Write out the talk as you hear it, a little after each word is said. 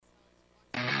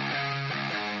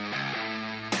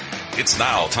It's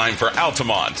now time for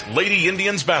Altamont Lady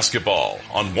Indians basketball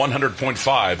on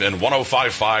 100.5 and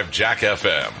 105.5 Jack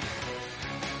FM.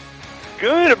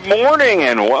 Good morning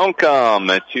and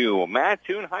welcome to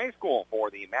Mattoon High School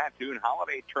for the Mattoon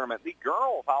Holiday Tournament, the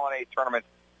girls' holiday tournament,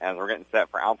 as we're getting set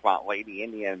for Altamont Lady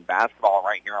Indian basketball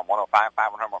right here on 105.5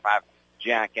 and 105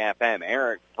 Jack FM.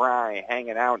 Eric Fry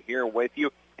hanging out here with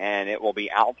you, and it will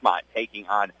be Altamont taking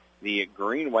on the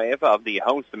Green Wave of the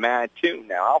host Mattoon.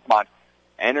 Now, Altamont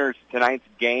enters tonight's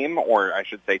game, or I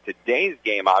should say today's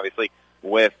game, obviously,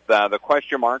 with the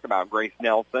question mark about Grace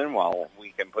Nelson. Well, we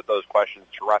can put those questions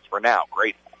to rest for now.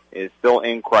 Grace is still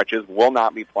in crutches, will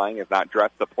not be playing, is not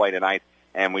dressed to play tonight,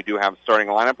 and we do have a starting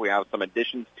lineup. We have some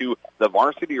additions to the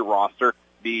varsity roster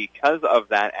because of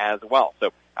that as well. So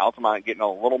Altamont getting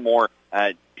a little more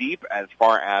deep as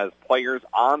far as players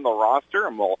on the roster,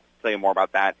 and we'll tell you more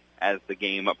about that as the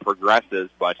game progresses.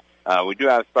 But we do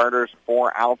have starters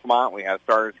for Altamont. We have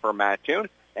starters for Mattoon.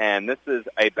 And this is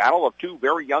a battle of two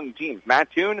very young teams.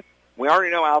 Mattoon, we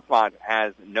already know Altamont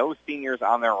has no seniors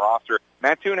on their roster.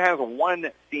 Mattoon has one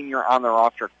senior on their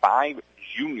roster, 5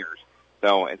 juniors.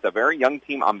 So it's a very young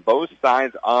team on both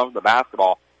sides of the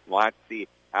basketball. We'll have to see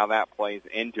how that plays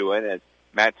into it. As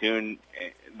Mattoon,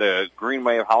 the Green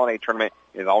Wave Holiday Tournament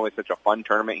is always such a fun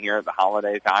tournament here at the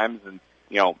holiday times. And,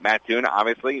 you know, Mattoon,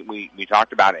 obviously, we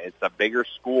talked about it. It's a bigger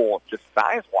school just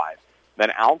size-wise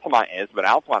than Altamont is, but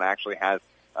Altamont actually has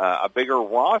a bigger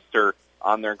roster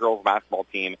on their girls basketball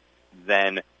team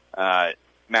than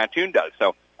Mattoon does.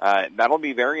 So that'll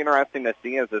be very interesting to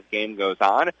see as this game goes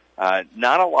on.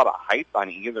 Not a lot of hype on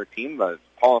either team. The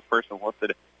tallest person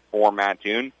listed for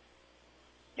Mattoon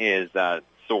is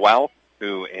Sewell,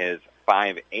 who is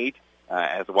 5'8",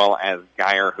 as well as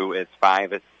Geyer, who is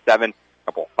 5'7", a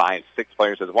couple 5'6"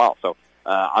 players as well. So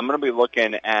I'm going to be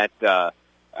looking at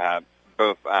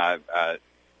both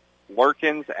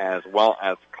Lurkins as well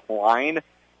as Klein,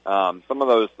 some of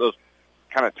those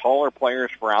kind of taller players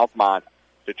for Altamont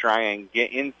to try and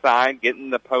get inside, get in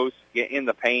the post, get in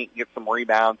the paint, get some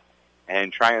rebounds,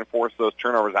 and try and force those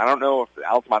turnovers. I don't know if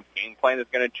Altamont's game plan is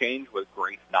going to change with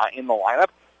Grace not in the lineup,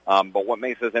 but what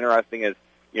makes this interesting is,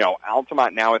 you know,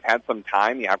 Altamont now has had some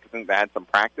time. You have to think they had some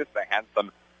practice. They had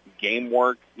some game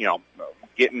work, you know,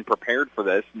 getting prepared for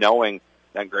this, knowing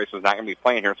that Grace was not going to be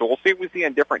playing here. So we'll see if we see a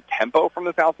different tempo from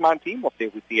the Altamont team. We'll see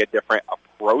if we see a different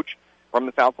approach from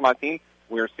the Altamont team.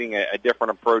 We're seeing a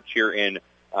different approach here in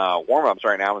warm-ups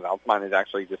right now, as Altamont is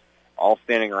actually just all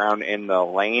standing around in the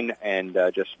lane and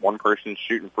just one person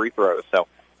shooting free throws. So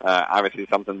obviously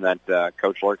something that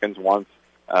Coach Lurkins wants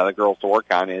the girls to work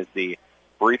on is the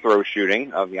free throw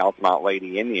shooting of the Altamont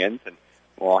Lady Indians, and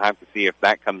we'll have to see if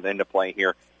that comes into play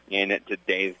here in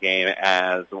today's game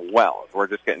as well. We're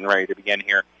just getting ready to begin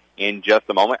here in just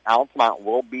a moment. Altamont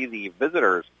will be the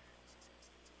visitors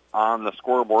on the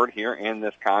scoreboard here in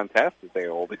this contest, as they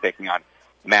will be taking on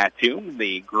Mattoon,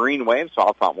 the Green Wave. So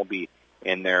Altamont will be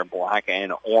in their black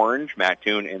and orange,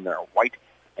 Mattoon in their white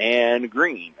and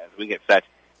green, as we get set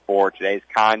for today's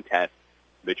contest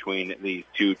between these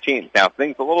two teams. Now,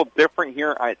 things a little different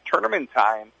here at tournament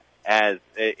time, as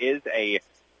it is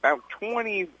about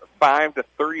 25 to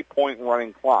 30-point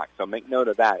running clock. So make note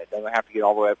of that. It doesn't have to get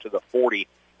all the way up to the 40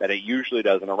 that it usually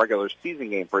does in a regular season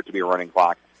game for it to be a running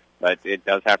clock. But it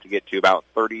does have to get to about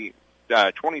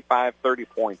 25, 30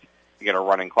 points to get a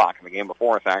running clock. In the game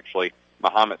before us, actually,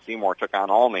 Muhammad Seymour took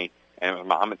on Olney, and it was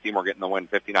Muhammad Seymour getting the win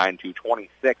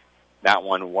 59-26. That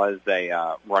one was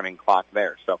a running clock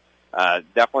there. So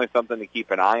definitely something to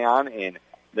keep an eye on in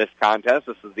this contest.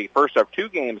 This is the first of 2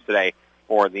 games today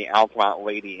for the Altamont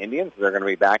Lady Indians. They're going to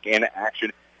be back in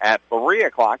action at 3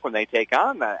 o'clock when they take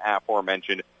on that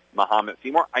aforementioned Muhammad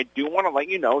Seymour. I do want to let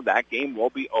you know that game will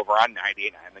be over on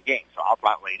 98.9 The Game. So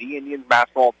Altamont Lady Indians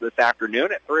basketball this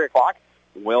afternoon at 3 o'clock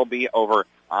will be over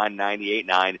on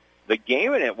 98.9 The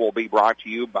Game, and it will be brought to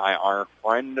you by our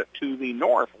friend to the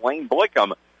north, Lane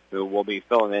Blickham, who will be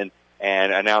filling in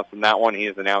and announcing that one. He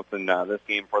is announcing this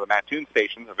game for the Mattoon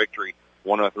station, the Victory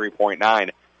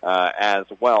 103.9 as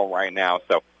well right now.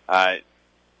 So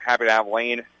happy to have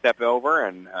Lane step over,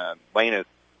 and Lane is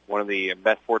one of the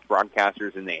best sports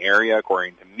broadcasters in the area,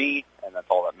 according to me, and that's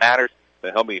all that matters.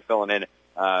 So he'll be filling in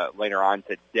later on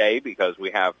today because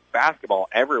we have basketball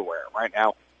everywhere. Right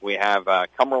now we have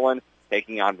Cumberland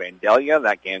taking on Vandalia.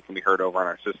 That game can be heard over on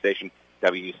our sister station,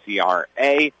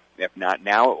 WCRA. If not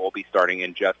now, it will be starting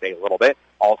in just a little bit.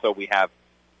 Also, we have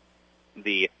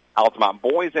the Altamont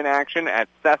boys in action at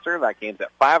Cesar. That game's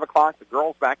at 5 o'clock. The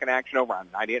girls back in action over on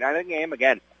 98.9 The Game.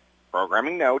 Again,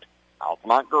 programming note,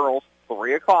 Altamont girls,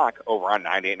 3 o'clock over on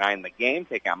 98.9 The Game.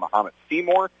 Take out Muhammad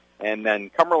Seymour. And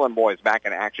then Cumberland boys back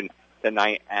in action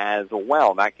tonight as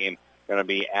well. That game going to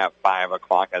be at 5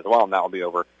 o'clock as well, and that will be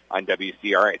over on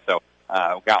WCRA. So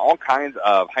we've got all kinds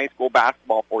of high school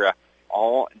basketball for you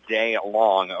all day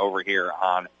long over here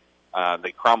on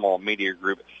the Cromwell Media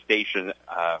Group station,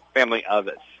 family of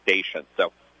stations.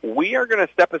 So we are going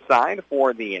to step aside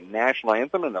for the national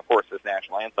anthem, and of course this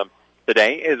national anthem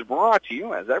today is brought to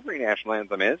you, as every national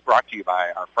anthem is, brought to you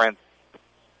by our friends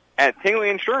at Tingley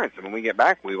Insurance. And when we get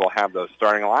back, we will have those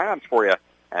starting lineups for you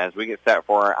as we get set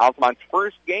for Altamont's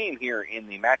first game here in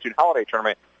the Mattoon Holiday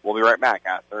Tournament. We'll be right back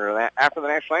after the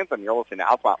national anthem. You're listening to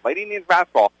Altamont Lady Indians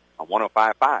Basketball on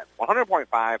 105.5,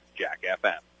 100.5 Jack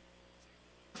FM.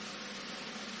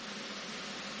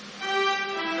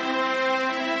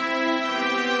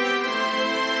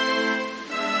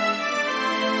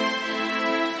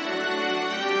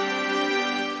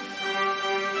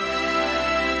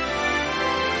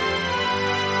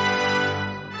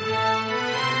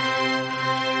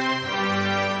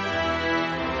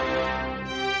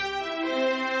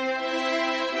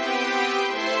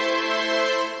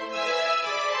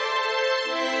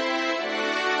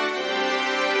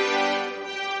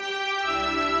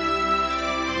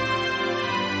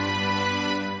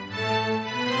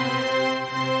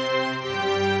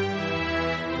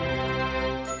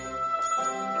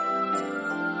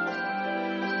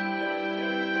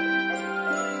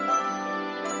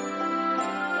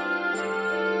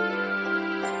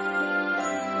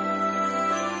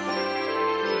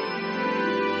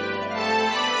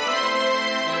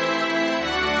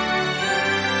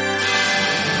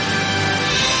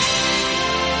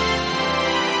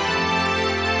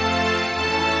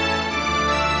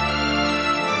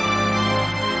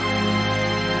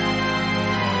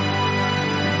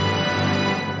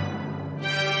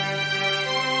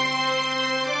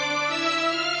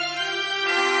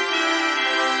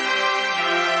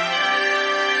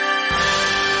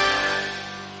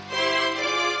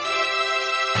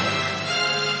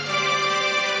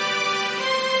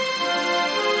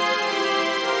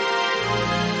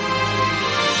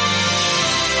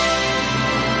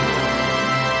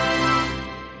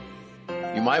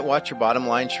 Watch your bottom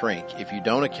line shrink if you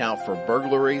don't account for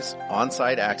burglaries,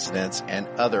 on-site accidents, and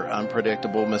other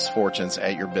unpredictable misfortunes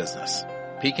at your business.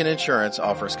 Pekin Insurance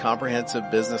offers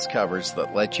comprehensive business coverage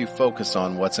that lets you focus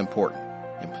on what's important: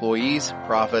 employees,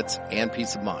 profits, and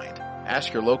peace of mind.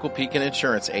 Ask your local Pekin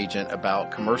Insurance agent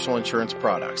about commercial insurance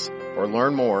products or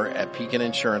learn more at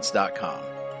pekininsurance.com.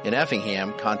 In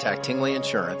Effingham, contact Tingley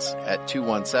Insurance at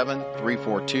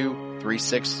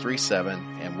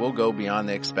 217-342-3637 and we'll go beyond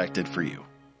the expected for you.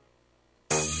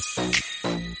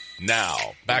 Now,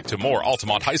 back to more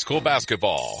Altamont High School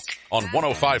basketball on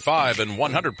 105.5 and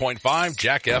 100.5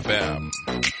 Jack FM.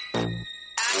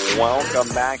 Welcome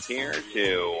back here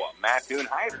to Mattoon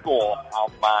High School.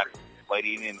 Altamont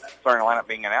Lady Indians starting lineup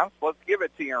being announced. Let's give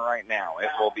it to you right now.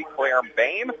 It will be Claire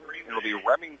Bame. It will be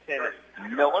Remington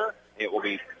Miller. It will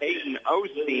be Peyton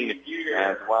Osteen,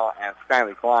 as well as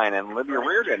Skylie Klein and Libya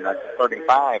Reardon. That's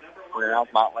 35 for your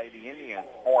Altamont Lady Indians.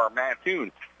 For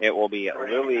Mattoon, it will be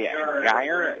Lily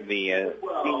Geyer, the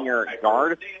senior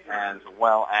guard, as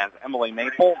well as Emily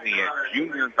Maple, the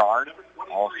junior guard.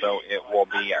 Also, it will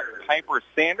be Piper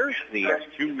Sanders, the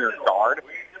junior guard,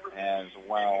 as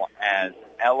well as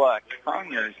Ella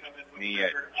Conyers,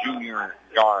 the junior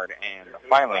guard. And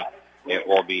finally, it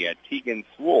will be Tegan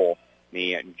Swool,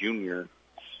 the junior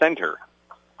center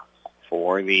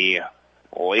for the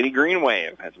Lady Green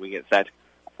Wave as we get set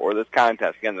for this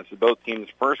contest. Again, this is both teams'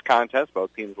 first contest.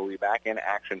 Both teams will be back in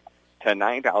action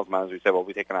tonight. Altamont, as we said, will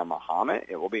be taking on Muhammad.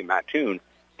 It will be Mattoon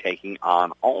taking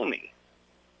on Olney.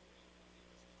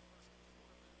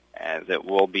 As it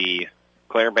will be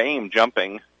Claire Bame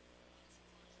jumping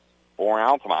for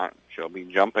Altamont. She'll be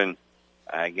jumping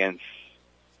against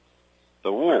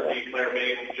the Wolves. Claire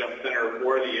Bame jump center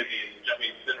for the Indians,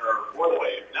 jumping center for the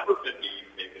Wave. Number 50,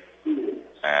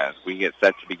 as we get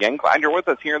set to begin. Glad you're with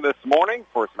us here this morning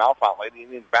for some Altamont Lady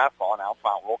Indians basketball, and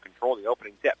Altamont will control the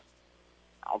opening tip.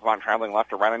 Altamont traveling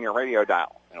left to right on your radio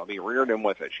dial. It'll be Reardon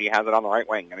with it. She has it on the right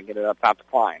wing. Going to get it up top to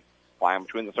Klein. Klein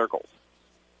between the circles.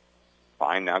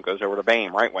 Klein now goes over to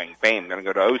Bame, right wing. Bame going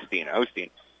to go to Osteen. Osteen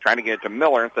trying to get it to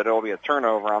Miller. Instead, it'll be a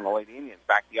turnover on the Lady Indians.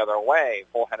 Back the other way.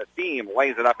 Full head of steam.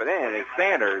 Lays it up and in. It's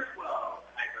Sanders.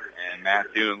 And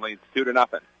Mattoon leads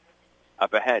 2-0.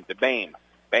 Up ahead to Bame.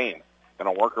 Bame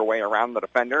going to work her way around the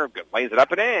defender. Lays it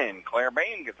up and in. Claire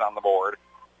Bame gets on the board.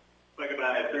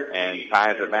 And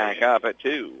ties it back up at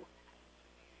 2.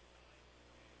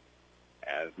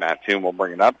 As Mattoon will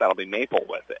bring it up, that'll be Maple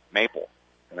with it. Maple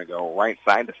going to go right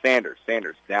side to Sanders.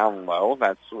 Sanders down low.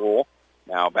 That's Sewell.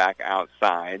 Now back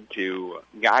outside to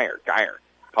Geyer. Geyer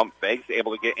pump fakes,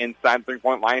 able to get inside the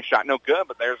three-point line. Shot no good,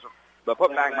 but there's The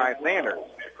putback by Sanders.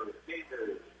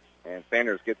 And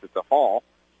Sanders gets it to fall.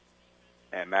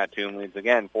 And Mattoon leads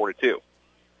again 4-2.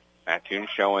 Mattoon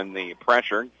showing the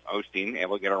pressure. Osteen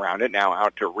able to get around it. Now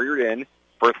out to Reardon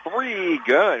for three.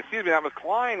 Good. Excuse me, that was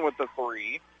Klein with the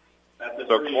three.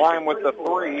 So Klein with the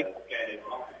three.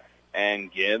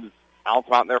 And gives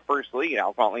Altamont their first lead.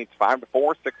 Altamont leads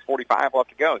 5-4, 6:45 left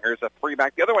to go. Here's a three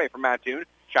back the other way from Mattoon.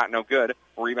 Shot no good.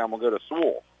 Rebound will go to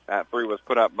Sewell. That three was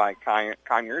put up by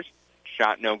Conyers.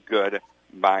 Shot no good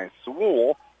by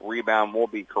Sewell. Rebound will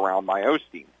be corralled by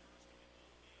Osteen.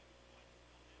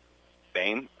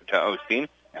 Bain to Osteen.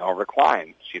 Now over to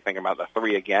Klein. She's thinking about the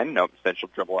three again. Nope, instead she'll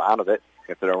dribble out of it.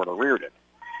 Gets it over to Reardon.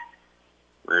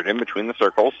 Reardon between the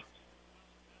circles.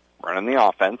 Running the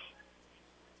offense.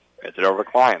 Gets it over to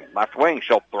Klein. Left wing.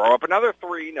 She'll throw up another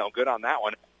three. No good on that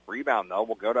one. Rebound, though,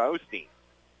 will go to Osteen.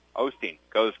 Osteen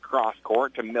goes cross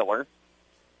court to Miller.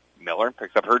 Miller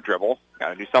picks up her dribble. Got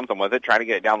to do something with it. Try to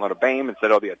get it down low to Bain. Instead,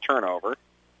 it'll be a turnover.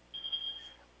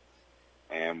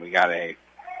 And we got a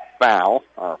foul,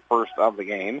 our first of the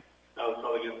game. That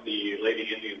was against the Lady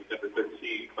Indians, number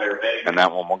 13, Claire Betty. And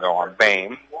that one will go on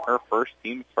Bain. Her first,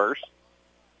 team first.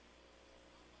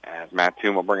 As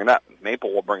Mattoon will bring it up.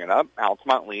 Maple will bring it up.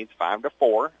 Altamont leads 5-4.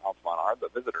 Altamont are the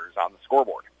visitors on the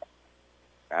scoreboard.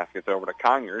 Pass gets over to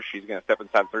Conyers. She's going to step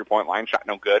inside the three-point line. Shot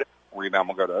no good. Rebound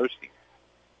will go to Osteen.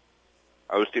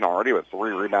 Osteen already with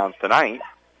 3 rebounds tonight.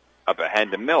 Up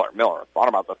ahead to Miller. Miller thought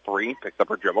about the three. Picks up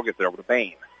her dribble. Gets it over to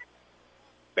Bain.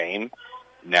 Bain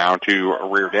now to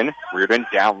Reardon. Reardon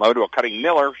down low to a cutting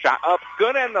Miller. Shot up.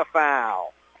 Good, and the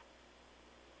foul.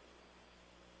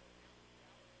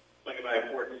 By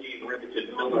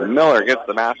 14, Miller gets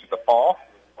the basket to fall.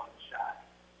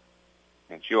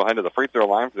 And she will head to the free throw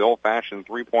line for the old-fashioned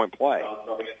three-point play.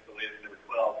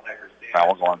 Foul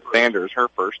will go on Sanders, her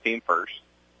first, team first.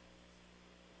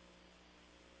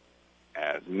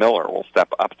 As Miller will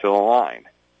step up to the line.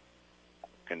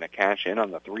 Looking to cash in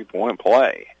on the three-point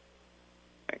play.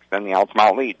 Extend the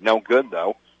Altamont lead. No good,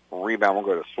 though. Rebound will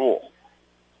go to Sewell.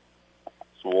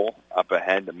 Sewell up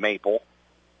ahead to Maple.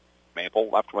 Maple,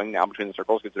 left wing, now between the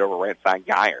circles, gets it over right side,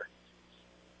 Geyer.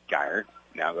 Geyer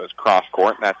now goes cross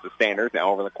court. That's the Sanders.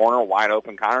 Now over the corner, wide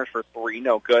open Connors for three,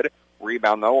 no good.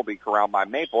 Rebound, though, will be corralled by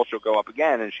Maple. She'll go up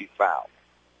again, and she's fouled.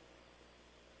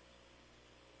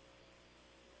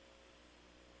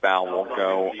 Foul will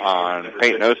go on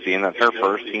Peyton Osteen. That's her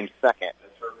first, team second.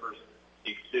 That's her first,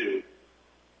 team 2.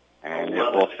 And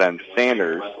it will send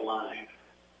Sanders,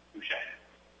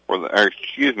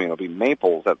 it'll be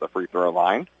Maples at the free throw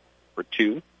line for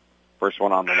 2. First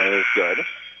one on the way is good.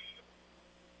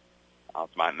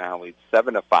 Altamont now leads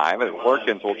 7-5, and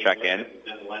Lurkins will check in.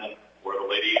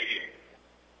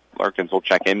 Lurkins will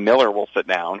check in. Miller will sit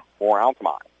down for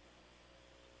Altamont.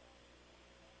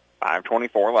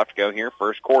 5:24 left to go here,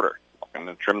 first quarter. Looking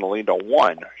to trim the lead to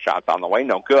 1. Shots on the way,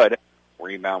 no good.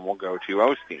 Rebound will go to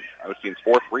Osteen. Osteen's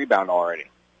 4th rebound already.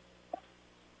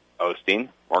 Osteen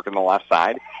working the left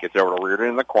side, gets over to Reardon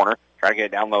in the corner, try to get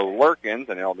it down low Lurkins,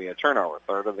 and it'll be a turnover.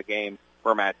 Third of the game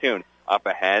for Mattoon. Up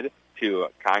ahead to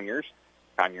Conyers.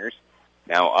 Conyers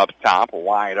now up top,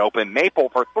 wide open. Maple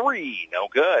for 3, no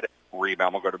good.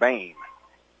 Rebound will go to Bain.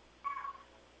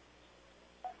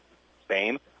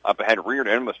 Bain up ahead.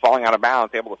 Reardon was falling out of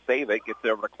bounds, able to save it, gets it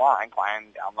over to Klein. Klein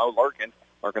down low, Lurkins.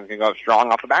 Lurkins can go up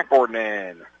strong off the backboard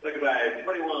and in. Look at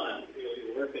 21,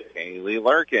 Kaylee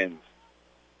Lurkins.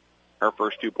 Her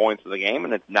first 2 points of the game,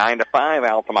 and it's 9-5,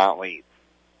 Altamont leads.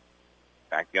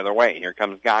 Back the other way. Here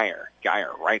comes Geyer.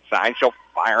 Geyer, right side. She'll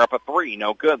fire up a 3.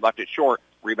 No good. Left it short.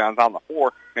 Rebounds on the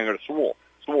floor. Going to go to Sewell.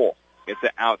 Sewell gets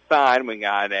it outside. We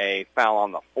got a foul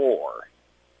on the floor.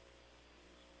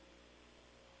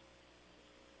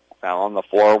 Foul on the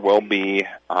floor will be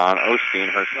on Osteen,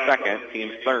 her second,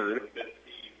 team third.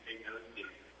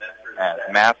 As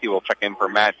Matthew will check in for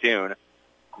Mattoon.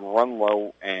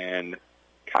 Grunlow and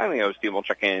Kylie Osteen will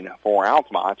check in for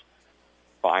Altamont.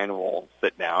 Fine will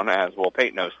sit down, as will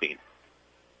Peyton Osteen.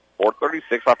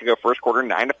 4:36 left to go first quarter,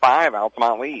 9-5,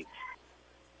 Altamont leads.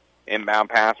 Inbound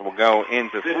pass will go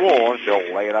into Sewell, and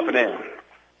she'll lay it up and in.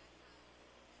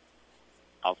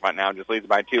 Altamont now just leads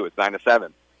by 2. It's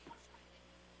 9-7.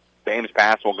 Bain's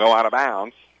pass will go out of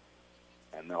bounds,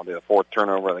 and they'll do the 4th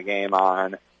turnover of the game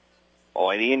on the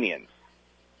Lady Indians.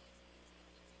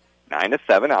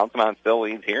 9-7, Altamont still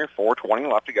leads here.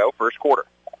 4:20 left to go, first quarter.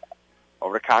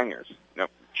 Over to Conyers.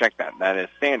 Nope, check that. That is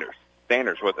Sanders.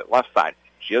 Sanders with it, left side.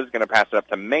 She is going to pass it up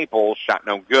to Maple. Shot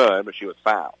no good, but she was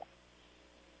fouled.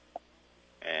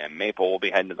 And Maple will be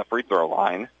heading to the free throw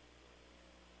line.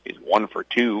 She's 1 for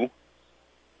 2.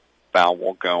 Foul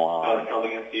will go on Foul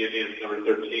against the Indians,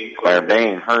 number 13. Claire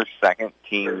Bain, her second,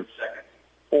 team's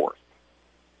fourth.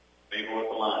 Maple at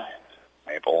the line.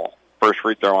 Maple, first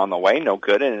free throw on the way, no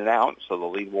good, in and out, so the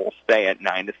lead will stay at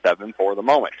 9-7 for the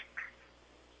moment.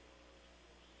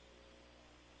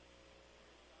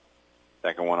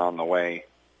 Second one on the way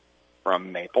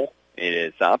from Maple. It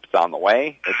is up, it's on the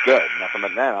way, it's good. Nothing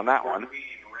but net on that one.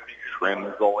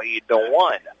 Trims the lead to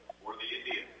 1.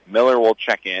 Miller will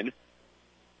check in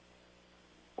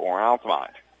for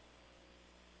Altamont.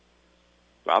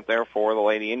 Out there for the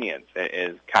Lady Indians. It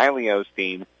is Kylie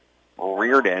Osteen,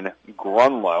 Reardon,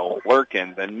 Grunlow,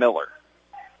 Lurkins, and Miller.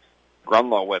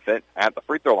 Grunlow with it at the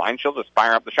free throw line. She'll just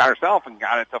fire up the shot herself and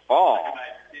got it to fall.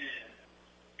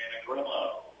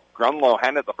 Grunlow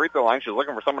had it at the free throw line. She's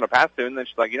looking for someone to pass to, and then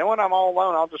she's like, you know what, I'm all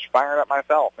alone. I'll just fire it up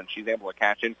myself. And she's able to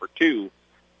catch in for 2.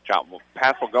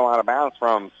 Pass will go out of bounds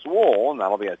from Swole, and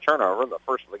that'll be a turnover, the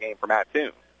first of the game for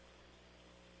Mattoon.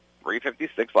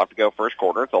 3:56 left to go first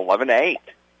quarter. It's 11-8.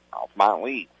 Altamont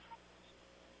leads.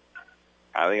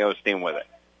 Kylie Osteen with it.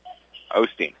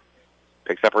 Osteen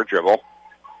picks up her dribble.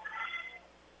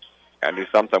 Got to do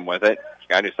something with it.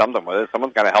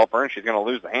 Someone's got to help her, and she's going to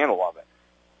lose the handle of it.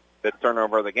 Fifth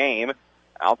turnover of the game.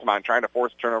 Altamont trying to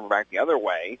force a turnover back the other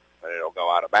way, but it'll go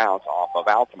out of bounds off of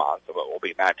Altamont, so it will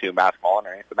be Mattoon basketball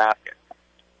underneath the basket.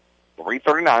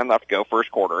 3:39 left to go first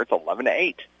quarter. It's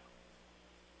 11-8.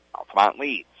 Altamont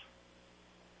leads.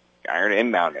 Geyer to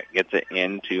inbound it. Gets it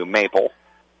into Maple.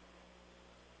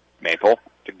 Maple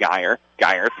to Geyer.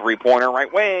 Geyer, three-pointer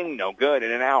right wing. No good.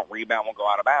 In and out. Rebound will go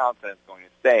out of bounds, and it's going to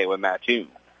stay with Mattoon.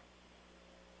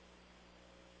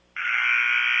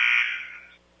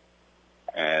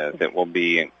 As it will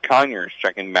be Conyers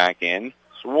checking back in.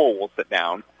 Swole will sit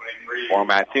down for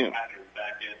Mattoon.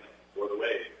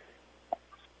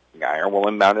 Geyer will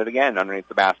inbound it again underneath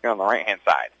the basket on the right-hand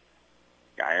side.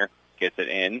 Geyer gets it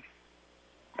in.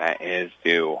 That is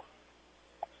to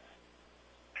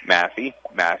Massey.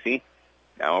 Massey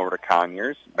now over to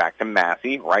Conyers. Back to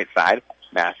Massey. Right side.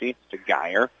 Massey to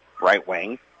Geyer. Right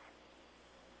wing.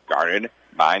 Guarded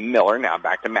by Miller. Now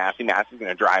back to Massey. Massey's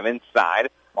going to drive inside.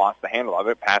 Lost the handle of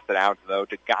it. Passed it out, though,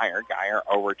 to Geyer. Geyer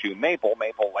over to Maple.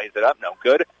 Maple lays it up. No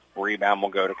good. Rebound will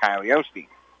go to Kylie Osteen.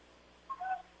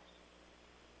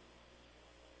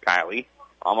 Kylie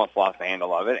almost lost the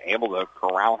handle of it. Able to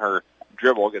corral her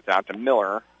dribble. Gets out to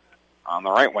Miller on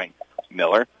the right wing.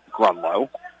 Miller. Grunlow.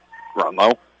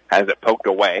 Grunlow has it poked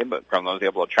away, but Grunlow's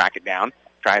able to track it down.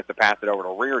 Tries to pass it over to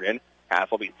Reardon. Pass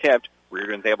will be tipped.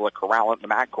 Reardon's able to corral it in the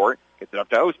backcourt. Gets it up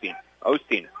to Osteen.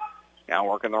 Osteen now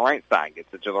working the right side.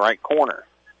 Gets it to the right corner.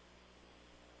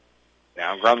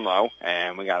 Now Grunlow,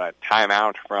 and we got a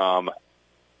timeout from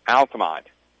Altamont.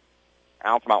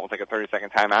 Altamont will take a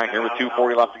 30-second timeout here with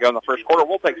 2:40 left to go in the first quarter.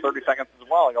 We'll take 30 seconds as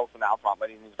well. It goes to Altamont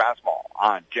Lady Indians basketball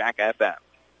on Jack FM.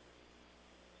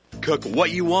 Cook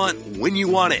what you want, when you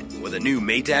want it, with a new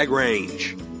Maytag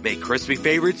range. Make crispy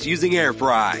favorites using air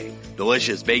fry.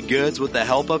 Delicious baked goods with the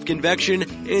help of convection,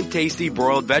 and tasty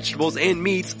broiled vegetables and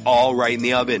meats all right in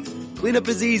the oven. Cleanup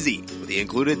is easy with the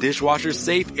included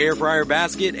dishwasher-safe air fryer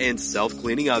basket and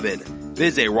self-cleaning oven.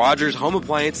 Visit Rogers Home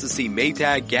Appliance to see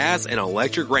Maytag gas and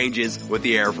electric ranges with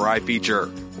the air fry feature.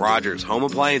 Rogers Home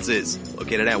Appliances,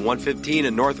 located at 115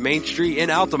 in North Main Street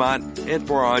in Altamont and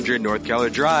 400 North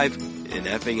Keller Drive in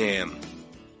Effingham.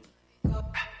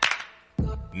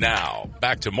 Now,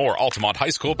 back to more Altamont High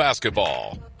School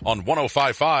basketball on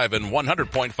 105.5 and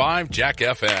 100.5 Jack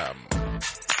FM.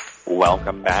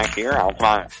 Welcome back here.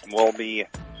 Altamont will be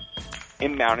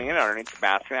inbounding it underneath the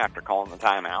basket after calling the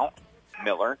timeout.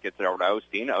 Miller gets it over to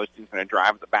Osteen. Osteen's going to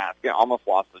drive at the basket. Almost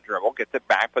lost the dribble. Gets it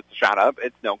back, puts the shot up.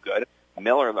 It's no good.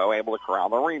 Miller, though, able to corral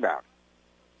the rebound.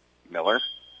 Miller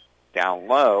down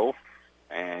low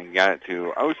and got it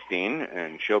to Osteen,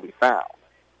 and she'll be fouled.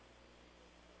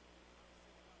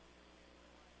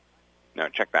 No,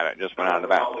 check that. It just went out of the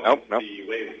basket. Nope.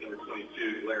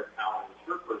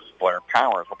 Blair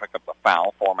Powers will pick up the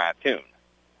foul for Mattoon.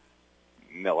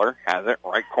 Miller has it,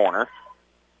 right corner.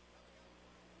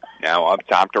 Now up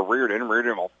top to Reardon.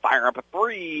 Reardon will fire up a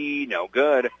three. No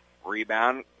good.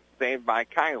 Rebound saved by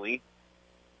Kylie.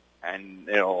 And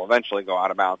it'll eventually go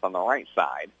out of bounds on the right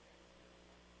side.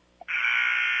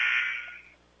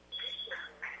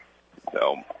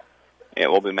 So it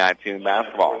will be Mattoon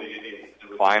basketball.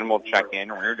 Klein will check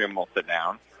in. Reardon will sit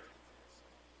down.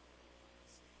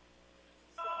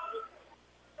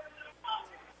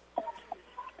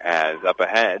 As up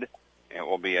ahead, it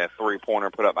will be a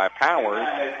three-pointer put up by Powers.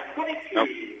 Nope.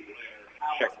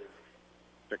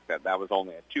 Check that. That was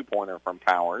only a two-pointer from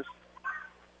Powers.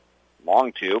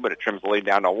 Long two, but it trims the lead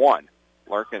down to one.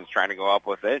 Lurkin's trying to go up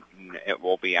with it, and it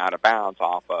will be out of bounds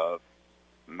off of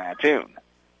Mattoon.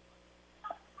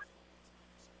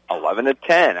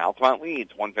 11-10, Altamont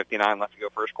leads. 1:59 left to go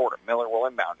first quarter. Miller will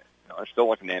inbound it. Miller still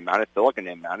looking to inbound it, still looking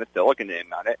to inbound it, still looking to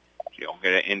inbound it. She'll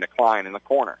get it into Klein in the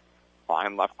corner.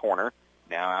 Klein left corner,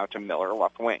 now out to Miller,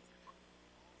 left wing.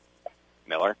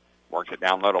 Miller works it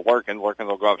down low to Lurkin. Lurkin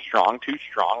will go up strong, too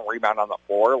strong. Rebound on the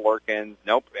floor. Lurkin,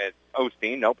 nope, it's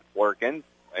Osteen. Nope, it's Lurkin.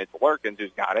 It's Lurkin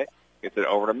who's got it. Gets it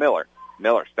over to Miller.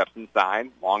 Miller steps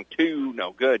inside. Long two,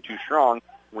 no good, too strong.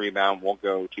 Rebound will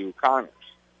go to Connors.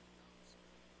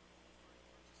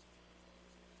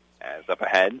 As up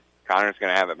ahead, Connors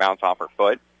going to have it bounce off her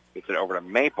foot. Gets it over to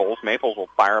Maples. Maples will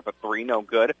fire up a three, no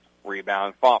good.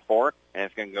 Rebound fought for, and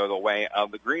it's going to go the way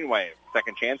of the Green Wave.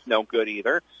 Second chance, no good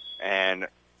either. And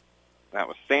that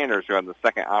was Sanders who had the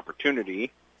second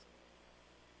opportunity.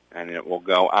 And it will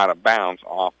go out of bounds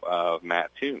off of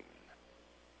Mattoon.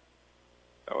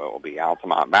 So it will be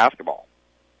Altamont basketball.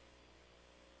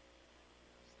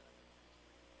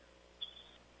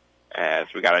 As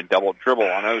we got a double dribble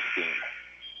on Osteen,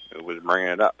 who was bringing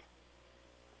it up.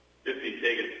 50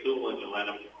 taken Sewell and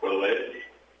Atlanta for the ladies.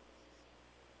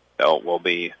 So it will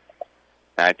be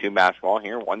Mattoon basketball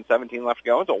here. 1:17 left to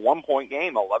go. It's a 1-point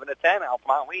game. 11-10.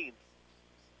 Altamont leads.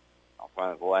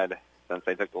 Altamont has led since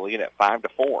they took the lead at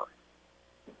 5-4.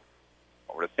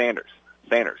 Over to Sanders.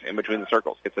 Sanders in between the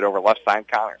circles. Gets it over left side.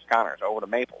 Connors over to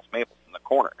Maples. Maples in the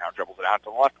corner. Now dribbles it out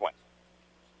to the left wing.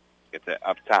 Gets it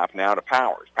up top now to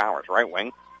Powers. Powers right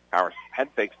wing. Powers head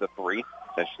fakes the three.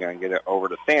 Then she's going to get it over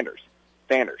to Sanders.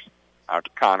 Sanders out to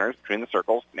Connors between the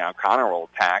circles. Now Connor will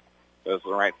attack. Goes to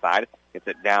the right side. Gets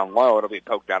it down low. It'll be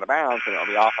poked out of bounds, and it'll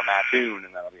be off of Mattoon,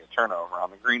 and that'll be a turnover on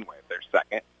the Green Wave. Their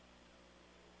second.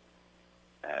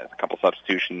 There's a couple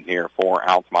substitutions here for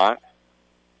Altamont.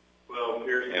 Well,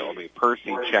 it will be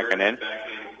Percy checking in.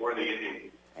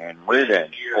 And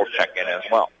Reardon will check in as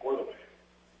well.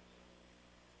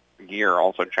 Gear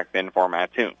also checked in for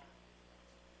Mattoon.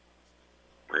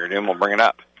 Reardon will bring it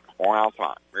up for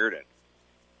Altamont. Reardon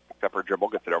picks up her dribble,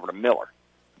 gets it over to Miller.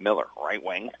 Miller, right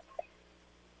wing.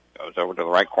 Goes over to the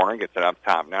right corner, gets it up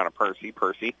top now to Percy.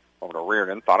 Percy over to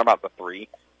Reardon. Thought about the three,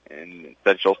 and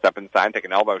instead she'll step inside, take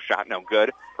an elbow shot, no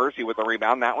good. Percy with the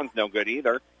rebound. That one's no good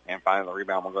either. And finally the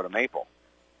rebound will go to Maple.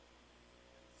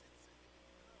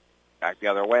 Back the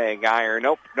other way. Geyer,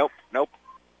 nope.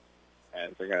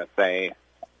 As they're going to say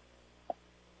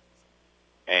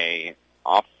a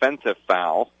offensive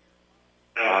foul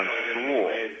on Sewell.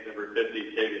 Number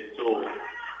 50, Tatum Sewell.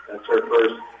 That's her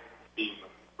first, team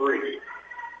 3.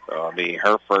 So it'll be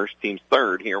her first, team's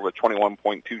third here with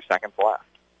 21.2 seconds left.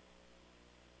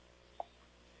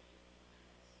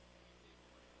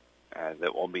 As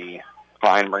it will be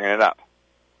Klein bringing it up.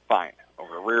 Klein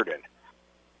over to Reardon.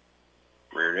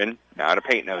 Reardon now to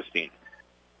Peyton Osteen.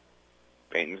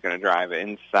 Peyton's going to drive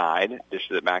inside,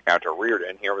 dishes it back out to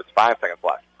Reardon here with 5 seconds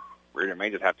left. Reardon may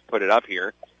just have to put it up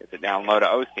here. Gets it down low to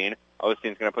Osteen.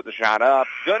 Osteen's going to put the shot up.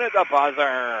 Good at the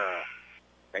buzzer.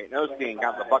 Peyton Osteen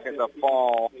got the bucket to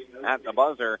fall at the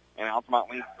buzzer, and Altamont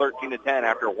leads 13-10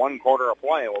 after 1 quarter of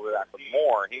play. We'll be back with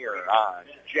more here on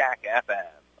Jack FM.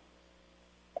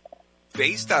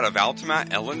 Based out of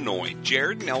Altamont, Illinois,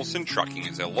 Jared Nelson Trucking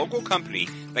is a local company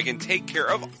that can take care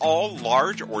of all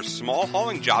large or small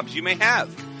hauling jobs you may have.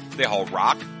 They haul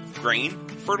rock, grain,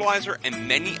 fertilizer, and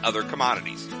many other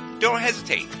commodities. Don't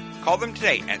hesitate. Call them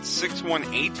today at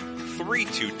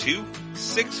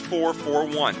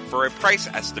 618-322-6441 for a price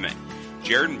estimate.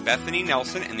 Jared and Bethany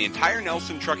Nelson and the entire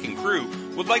Nelson Trucking crew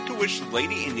would like to wish the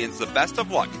Lady Indians the best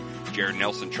of luck. Jared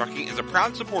Nelson Trucking is a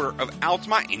proud supporter of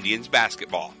Altamont Indians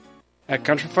basketball. At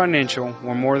Country Financial,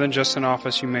 we're more than just an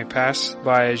office you may pass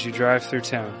by as you drive through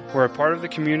town. We're a part of the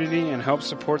community and help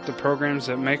support the programs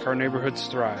that make our neighborhoods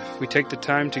thrive. We take the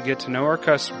time to get to know our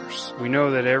customers. We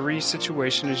know that every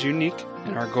situation is unique,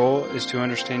 and our goal is to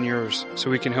understand yours so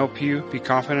we can help you be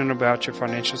confident about your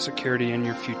financial security and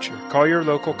your future. Call your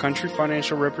local Country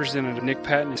Financial representative, Nick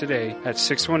Patton, today at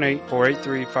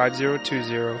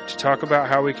 618-483-5020 to talk about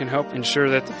how we can help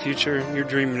ensure that the future you're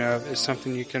dreaming of is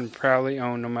something you can proudly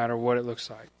own no matter what it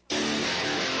looks like.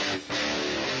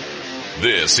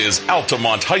 This is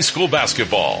Altamont High School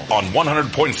basketball on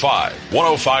 100.5,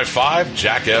 105.5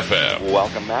 Jack FM.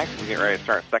 Welcome back. We get ready to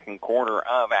start second quarter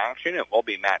of action. It will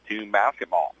be Mattoon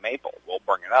basketball. Maple will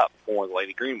bring it up for the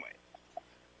Lady Green Wave.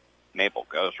 Maple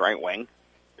goes right wing,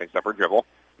 picks up her dribble,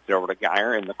 gets it over to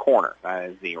Geyer in the corner. That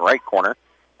is the right corner.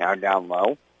 Now down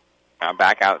low. Now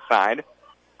back outside.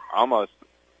 Almost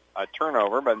a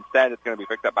turnover, but instead it's going to be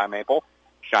picked up by Maple.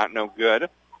 Shot no good.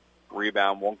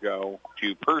 Rebound will go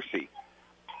to Percy.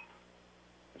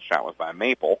 The shot was by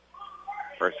Maple.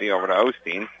 Percy over to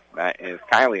Osteen. That is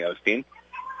Kylie Osteen.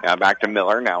 Now back to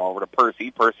Miller. Now over to Percy.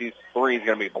 Percy's three is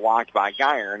going to be blocked by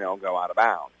Geyer, and it'll go out of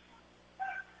bounds.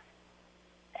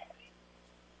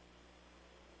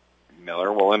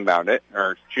 Miller will inbound it,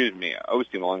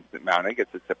 Osteen will inbound it,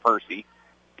 gets it to Percy.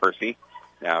 Percy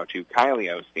now to Kylie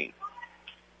Osteen.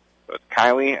 So it's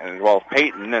Kylie as well as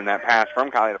Peyton, and that pass from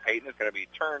Kylie to Peyton is going to be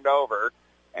turned over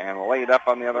and laid up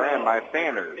on the other end by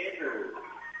Sanders.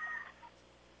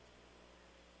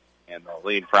 And the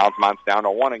lead for Altamont's down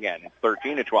to 1 again. It's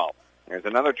 13-12. There's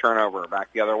another turnover.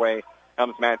 Back the other way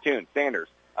comes Mattoon. Sanders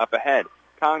up ahead.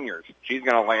 Conyers. She's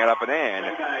going to lay it up and in.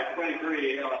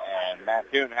 And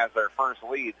Mattoon has their first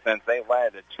lead since they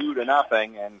led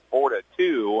 2-0 and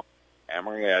 4-2. And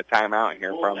we're going to get a timeout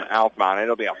here from Altamont.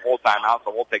 It'll be a full timeout,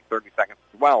 so we'll take 30 seconds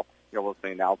as well. You're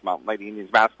listening to Altamont Lady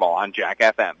Indians basketball on Jack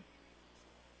FM.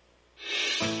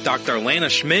 Dr. Lana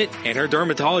Schmidt and her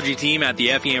dermatology team at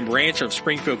the Effingham branch of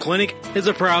Springfield Clinic is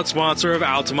a proud sponsor of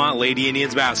Altamont Lady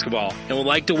Indians basketball and would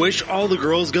like to wish all the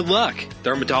girls good luck.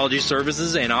 Dermatology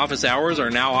services and office hours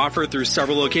are now offered through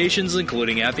several locations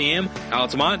including Effingham,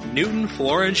 Altamont, Newton,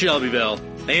 Flora, and Shelbyville.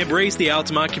 They embrace the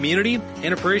Altamont community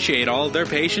and appreciate all of their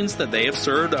patients that they have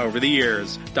served over the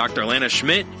years. Dr. Lana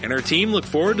Schmidt and her team look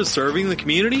forward to serving the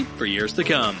community for years to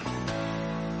come.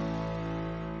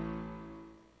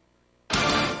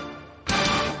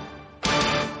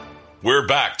 We're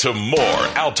back to more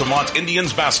Altamont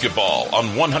Indians basketball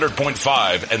on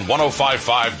 100.5 and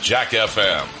 105.5 Jack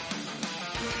FM.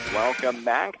 Welcome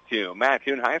back to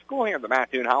Mattoon High School here at the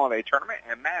Mattoon Holiday Tournament,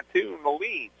 and Mattoon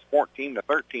leads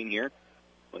 14-13 here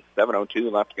with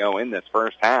 7:02 left to go in this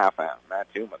first half.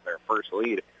 Mattoon with their first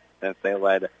lead since they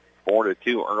led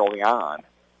 4-2 early on.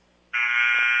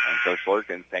 And Coach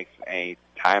Lurkins takes a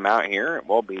timeout here. It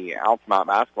will be Altamont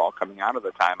basketball coming out of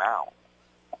the timeout.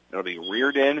 It'll be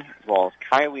Reardon as well as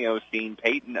Kylie Osteen,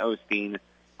 Peyton Osteen,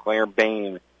 Claire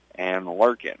Bain, and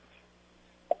Lurkins.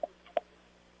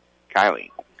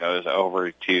 Kylie goes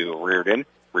over to Reardon.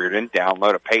 Reardon down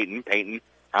low to Peyton. Peyton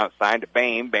outside to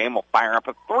Bain. Bain will fire up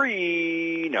a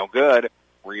three. No good.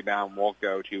 Rebound will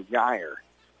go to Geyer.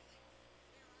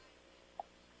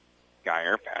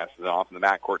 Geyer passes it off in the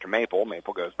backcourt to Maple.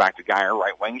 Maple goes back to Geyer.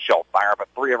 Right wing. She'll fire up a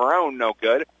three of her own. No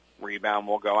good. Rebound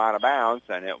will go out of bounds,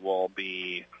 and it will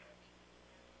be,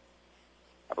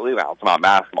 I believe, Altamont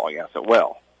basketball. Yes, it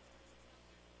will.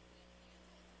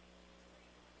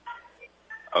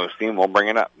 Osteen will bring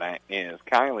it up. That is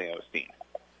Kylie Osteen.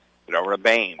 Get over to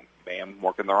Bain. Bain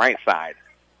working the right side.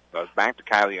 Goes back to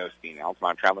Kylie Osteen.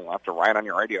 Altamont traveling left to right on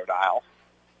your radio dial.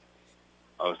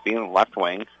 Osteen left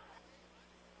wing.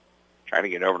 Trying to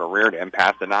get over to Reardon.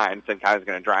 Pass the 9. Kylie's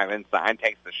going to drive inside.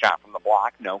 Takes the shot from the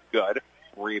block. No good.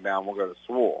 Rebound will go to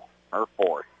Sewell. Her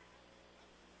fourth.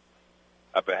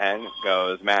 Up ahead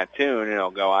goes Mattoon, and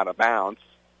it'll go out of bounds.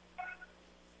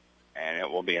 And it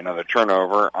will be another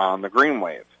turnover on the Green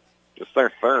Wave. Just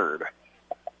their third.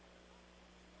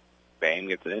 Bain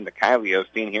gets it into Kylie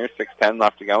Osteen here. 6:10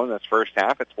 left to go in this first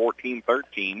half. It's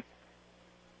 14-13.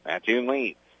 Mattoon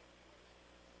leads.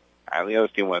 Kylie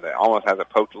Osteen with it. Almost has it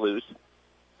poked loose.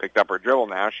 Picked up her dribble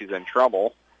now. She's in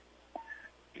trouble.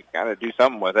 She's got to do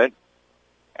something with it.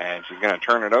 And she's going to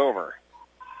turn it over.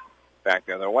 Back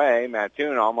the other way.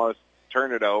 Mattoon almost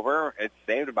turned it over. It's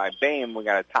saved by Bain. We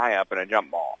got a tie-up and a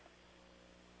jump ball.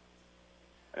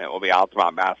 And it will be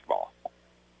Altamont basketball.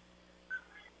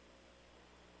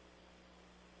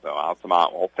 So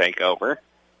Altamont will take over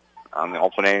on the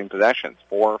alternating possessions.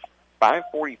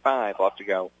 5:45 left to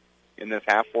go in this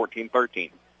half,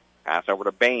 14-13. Pass over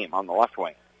to Bain on the left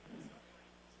wing.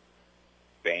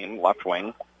 Bain, left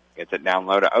wing, gets it down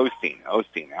low to Osteen.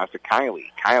 Osteen out to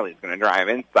Kylie. Kylie's going to drive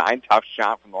inside. Tough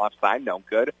shot from the left side. No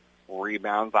good.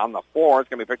 Rebounds on the floor. It's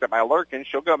going to be picked up by Lurkin.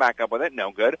 She'll go back up with it.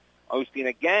 No good. Osteen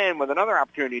again with another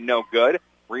opportunity. No good.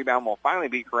 Rebound will finally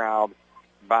be corralled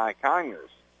by Conyers.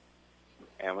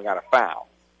 And we got a foul.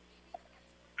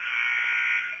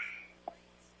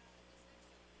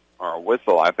 Or a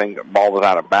whistle. I think the ball was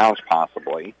out of bounds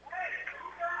possibly.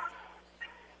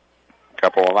 A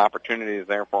couple of opportunities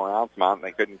there for Altamont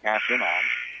they couldn't cash in on.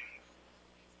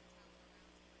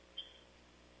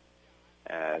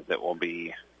 As it will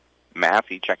be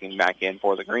Massey checking back in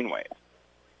for the Green Wave.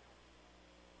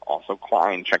 Also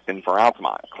Klein checked in for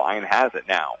Altamont. Klein has it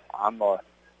now on the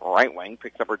right wing.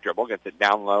 Picks up her dribble. Gets it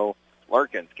down low.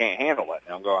 Lurkins can't handle it.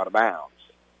 They'll go out of bounds.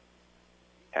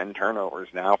 10 turnovers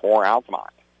now for Altamont.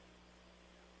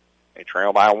 They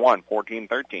trail by 1,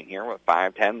 14-13 here with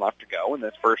 5:10 left to go in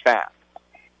this first half.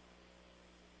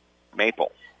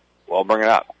 Maple will bring it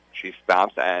up. She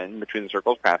stops and between the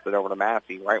circles, passes it over to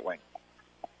Massey, right wing.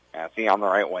 Massey on the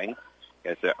right wing.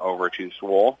 Gets it over to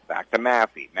Swole. Back to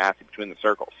Massey. Massey between the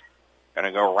circles. Going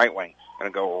to go right wing.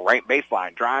 Going to go right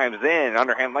baseline. Drives in.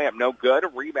 Underhand layup. No good.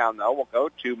 Rebound, though, will go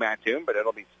to Mattoon, but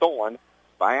it'll be stolen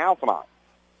by Altamont.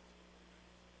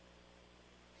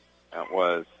 That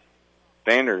was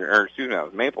it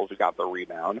was Maples who got the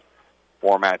rebound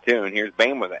for Mattoon. Here's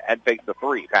Bain with it. Head fakes the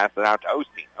three. Passes it out to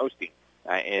Osteen. Osteen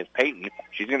is Peyton.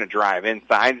 She's going to drive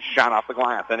inside. Shot off the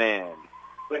glass and in.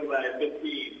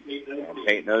 And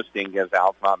Peyton Osteen gives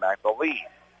Altamont back the lead.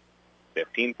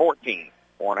 15-14.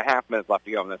 4.5 minutes left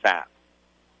to go in this half.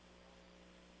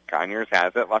 Conyers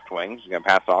has it, left wing. She's going to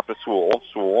pass it off to Swole.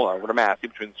 Swole over to Massey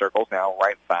between the circles. Now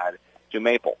right side to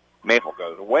Maple. Maple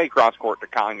goes away cross court to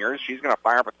Conyers. She's going to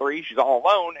fire up a three. She's all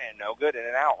alone and no good. In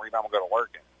and out. Rebound will go to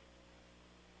Lurkins.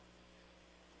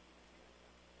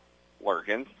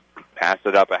 Lurkins pass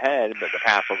it up ahead, but the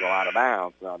pass will go out of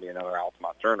bounds. That'll be another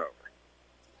Altamont turnover.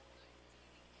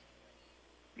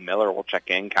 Miller will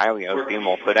check in. Kylie Osteen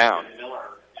will sit down.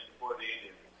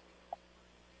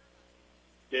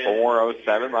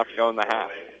 4:07 left to go in the half.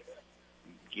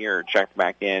 Gear checked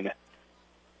back in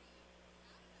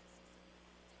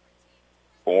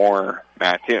for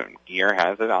Mattoon. Gear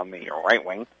has it on the right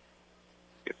wing.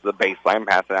 Gets to the baseline,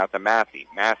 pass it out to Massey.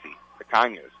 Massey to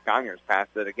Conyers. Conyers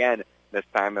passes it again. This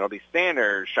time it'll be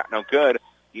Sanders. Shot no good.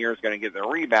 Gear's going to get the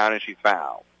rebound, and she's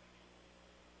fouled.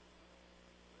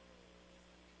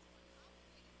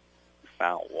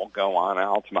 Foul will go on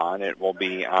Altamont. It will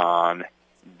be on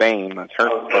Bain. That's her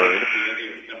third.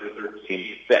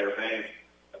 Team 6.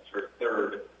 That's her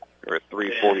third. There are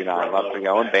 3:49 left to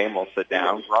go, and Bain will sit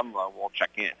down. Grumlow will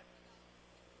check in.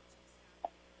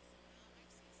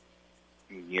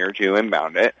 Gear to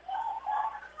inbound it.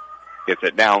 Gets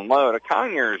it down low to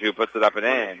Conyers, who puts it up and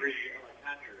in.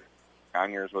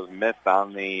 Conyers was missed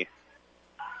on the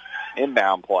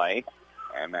inbound play.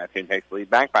 And Mattoon takes the lead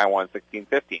back by 1,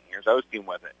 16-15. Here's Osteen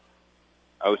with it.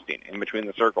 Osteen in between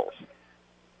the circles.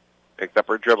 Picks up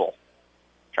her dribble.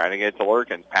 Trying to get it to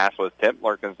Lurkins. Pass was tipped.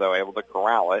 Lurkins, though, able to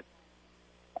corral it.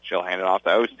 She'll hand it off to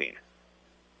Osteen.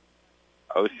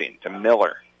 Osteen to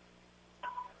Miller.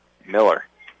 Miller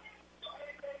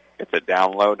gets it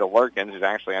down low to Lurkins, who's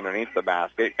actually underneath the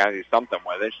basket. Got to do something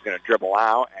with it. She's going to dribble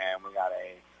out, and we got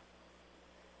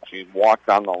she walked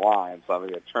on the line, so we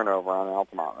get a turnover on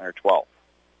Altamont. They're 12.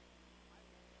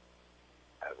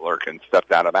 As Lurkins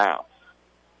stepped out of bounds.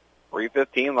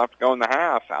 3:15 left to go in the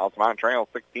half. Altamont trails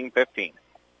 16-15.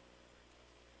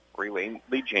 3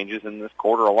 lead changes in this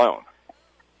quarter alone.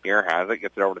 Here has it,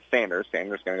 gets it over to Sanders.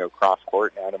 Sanders going to go cross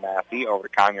court now to Massey, over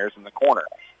to Conyers in the corner.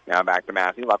 Now back to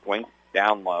Massey, left wing,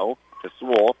 down low to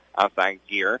Swole, outside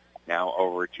Gear. Now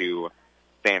over to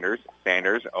Sanders.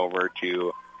 Sanders over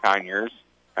to Conyers.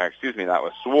 That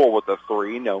was Swole with the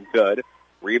three, no good.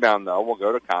 Rebound, though, will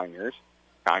go to Conyers.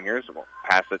 Conyers will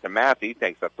pass it to Massey,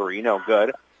 takes a three, no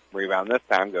good. Rebound this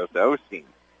time goes to Osteen.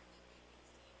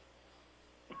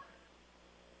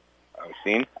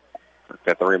 Osteen,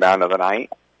 fifth rebound of the night.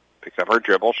 Picks up her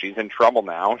dribble. She's in trouble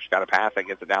now. She's got a pass that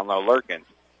gets it down low. Lurkins.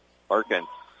 Lurkins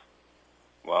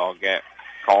will get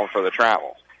called for the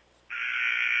travel.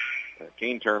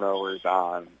 13 turnovers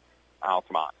on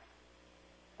Altamont.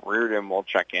 Reardon will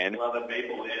check in.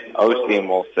 Osteen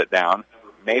will sit down.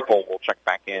 Maple will check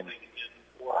back in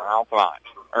for Altamont.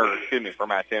 For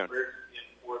Mattoon.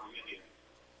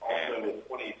 Also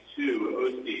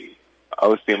 22,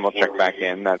 Osteen will check back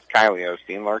in. That's Kylie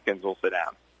Osteen. Lurkins will sit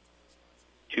down.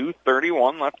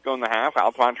 2:31 left to go in the half.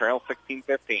 Altamont trails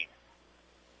 16-15.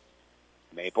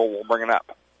 Maple will bring it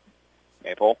up.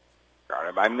 Maple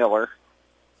guarded by Miller.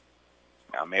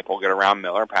 Now Maple get around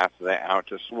Miller. Passes it out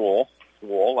to Swole.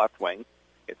 Swole, left wing.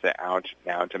 Gets it out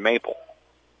now to Maple.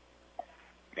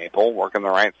 Maple working the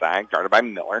right side. Guarded by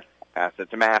Miller. Pass it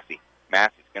to Massey.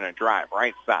 Massey's going to drive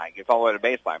right side. Gets all the way to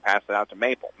baseline. Pass it out to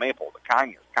Maple. Maple to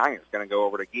Conyers. Conyers going to go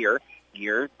over to Gear.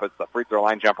 Gear puts the free throw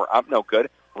line jumper up. No good.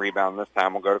 Rebound this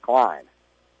time will go to Klein.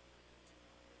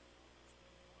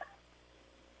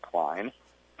 Klein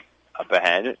up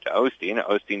ahead to Osteen.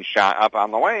 Osteen shot up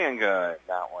on the way and good.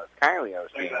 That was Kylie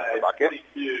Osteen with the bucket.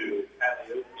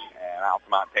 And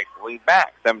Altamont takes the lead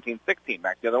back. 17-16.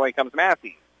 Back the other way comes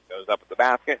Massey. Goes up at the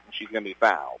basket, and she's going to be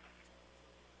fouled.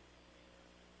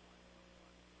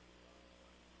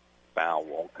 Foul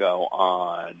will go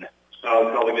on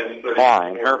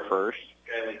Klein, her first.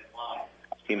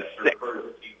 Team 6.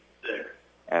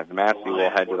 As Massey will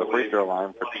head to the free throw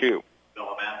line for 2.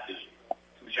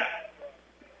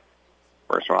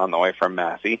 First one on the way from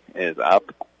Massey is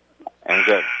up and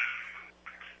good.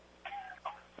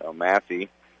 So Massey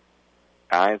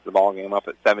ties the ball game up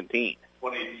at 17.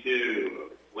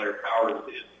 22, Blair Powers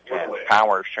is and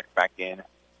Powers checked back in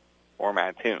for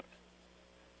Mattoon.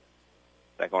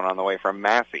 Second one on the way from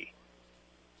Massey.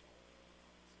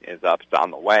 Is up, it's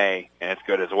on the way, and it's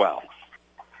good as well.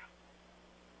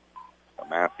 So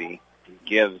Massey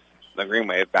gives the Green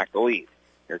Wave back the lead.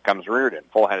 Here comes Reardon,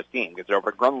 full head of steam, gets it over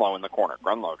to Grunlow in the corner.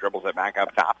 Grunlow dribbles it back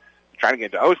up top. Trying to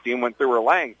get to Osteen, went through her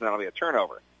legs, and that'll be a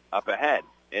turnover. Up ahead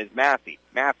is Massey.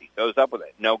 Massey goes up with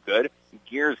it, no good.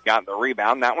 Gears got the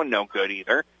rebound, that one no good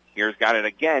either. Gears got it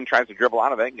again, tries to dribble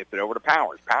out of it, gets it over to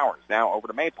Powers. Powers now over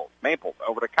to Maples. Maples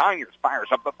over to Conyers, fires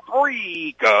up the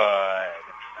three, good.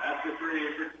 After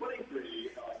 3 for 23.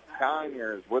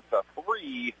 Conyers with the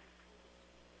three.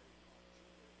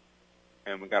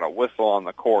 And we got a whistle on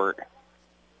the court.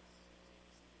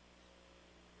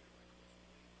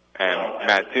 And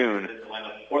Mattoon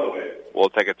will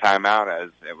take a timeout as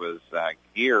it was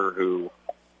Gear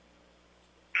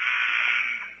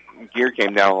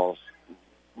came down a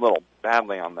little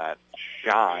badly on that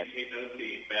shot.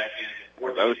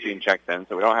 Osteen checks in,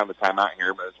 so we don't have a timeout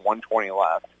here, but it's 1:20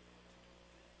 left.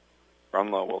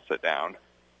 Grunlow will sit down.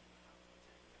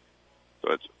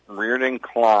 So it's Reardon,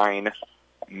 Klein,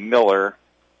 Miller,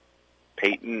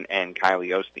 Peyton, and Kylie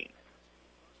Osteen.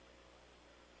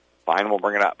 Klein will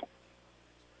bring it up.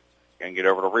 Going to get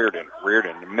over to Reardon.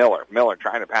 Reardon to Miller. Miller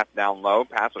trying to pass down low.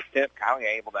 Pass was tipped.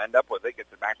 Kylie able to end up with it.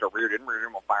 Gets it back to Reardon.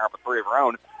 Reardon will fire up a three of her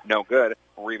own. No good.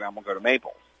 Rebound will go to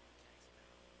Maples.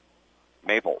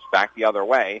 Maples back the other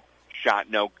way. Shot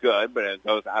no good, but it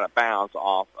goes out of bounds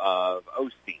off of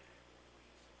Osteen.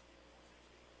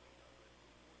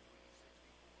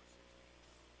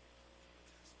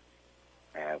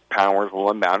 As Powers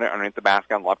will inbound it underneath the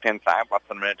basket on the left-hand side. Less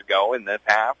than a minute to go in this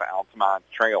half. Altamont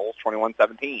trails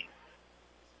 21-17.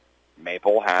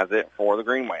 Maple has it for the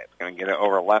Green Wave. It's going to get it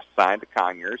over left side to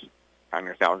Conyers.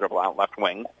 Conyers now dribble out left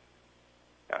wing.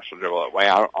 She'll dribble it way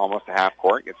out almost to half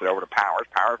court. Gets it over to Powers.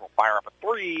 Powers will fire up a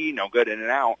three. No good, in and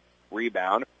out.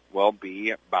 Rebound will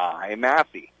be by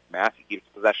Massey. Massey keeps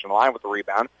possession alive with the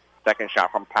rebound. Second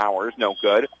shot from Powers. No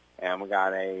good. And we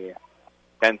got a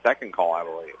 10-second call, I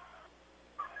believe.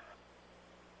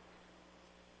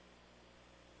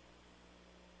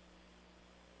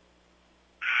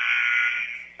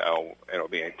 So it'll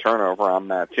be a turnover on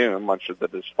Mattoon, much to the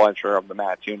displeasure of the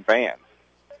Mattoon fans.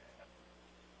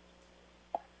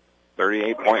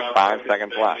 38.5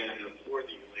 seconds left.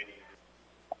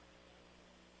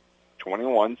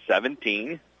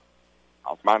 21-17.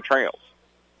 Altamont trails.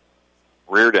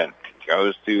 Reardon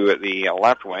goes to the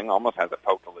left wing, almost has it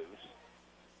poked loose.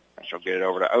 And she'll get it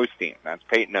over to Osteen. That's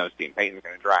Peyton Osteen. Peyton's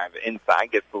going to drive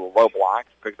inside, gets to the low blocks,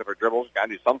 picks up her dribbles, got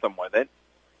to do something with it.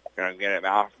 Going to get it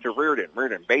out to Reardon.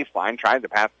 Reardon baseline, tries to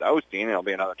pass to Osteen, and it'll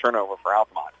be another turnover for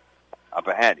Altamont. Up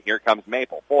ahead, here comes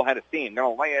Maple. Full head of steam.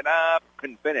 Going to lay it up.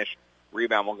 Couldn't finish.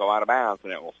 Rebound will go out of bounds,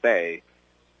 and it will stay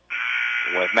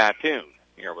with Mattoon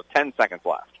here with 10 seconds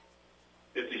left.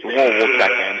 Swoll will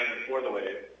check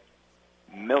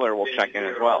in. Miller will check in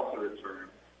as well.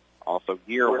 Also,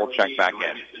 Gear will check back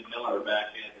in.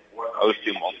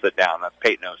 Osteen will sit down. That's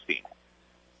Peyton Osteen.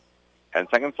 10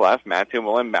 seconds left. Mattoon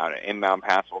will inbound it. Inbound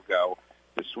pass will go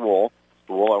to Swoll.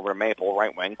 Swoll over to Maple,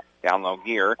 right wing. Down low,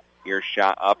 Gear. Gear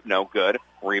shot up, no good.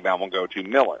 Rebound will go to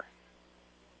Miller.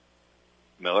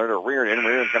 Miller to Reardon.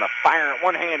 Reardon's going to fire it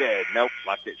one-handed. Nope,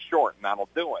 left it short, and that'll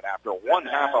do it. After one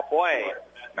half of play,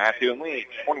 Mattoon leads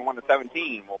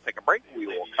 21-17. We'll take a break. We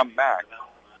will come back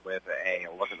with a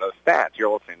look at those stats.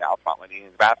 You're listening to Altamont Lady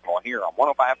Indians basketball here on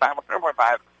 105.5 or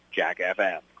 100.5 Jack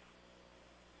FM.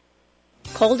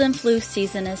 Cold and flu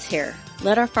season is here.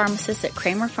 Let our pharmacists at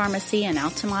Kramer Pharmacy in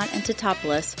Altamont and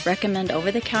Teutopolis recommend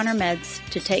over-the-counter meds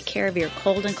to take care of your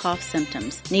cold and cough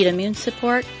symptoms. Need immune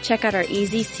support? Check out our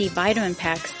Easy C vitamin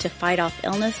packs to fight off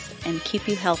illness and keep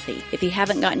you healthy. If you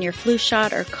haven't gotten your flu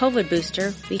shot or COVID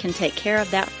booster, we can take care of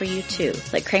that for you too.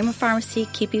 Let Kramer Pharmacy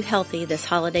keep you healthy this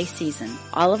holiday season.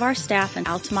 All of our staff in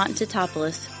Altamont and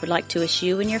Teutopolis would like to wish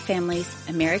you and your families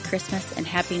a Merry Christmas and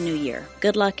Happy New Year.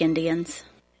 Good luck, Indians.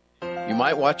 You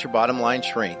might watch your bottom line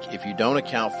shrink if you don't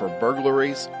account for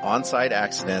burglaries, on-site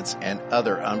accidents, and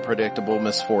other unpredictable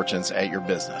misfortunes at your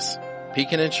business.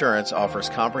 Pekin Insurance offers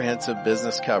comprehensive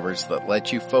business coverage that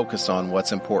lets you focus on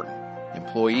what's important: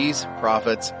 employees,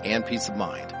 profits, and peace of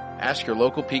mind. Ask your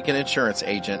local Pekin Insurance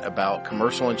agent about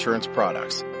commercial insurance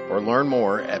products or learn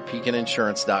more at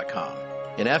pekininsurance.com.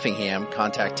 In Effingham,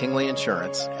 contact Tingley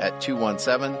Insurance at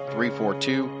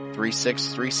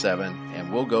 217-342-3637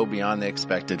 and we'll go beyond the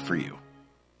expected for you.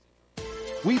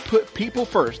 We put people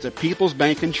first at People's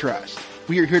Bank and Trust.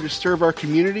 We are here to serve our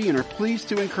community and are pleased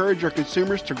to encourage our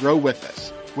consumers to grow with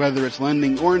us. Whether it's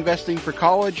lending or investing for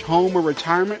college, home, or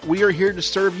retirement, we are here to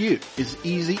serve you. It's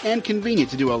easy and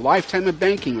convenient to do a lifetime of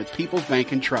banking with People's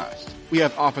Bank and Trust. We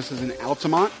have offices in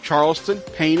Altamont, Charleston,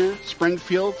 Painter,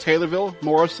 Springfield, Taylorville,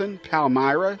 Morrison,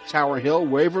 Palmyra, Tower Hill,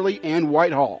 Waverly, and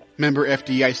Whitehall. Member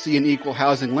FDIC and equal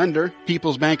housing lender,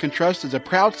 People's Bank and Trust is a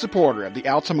proud supporter of the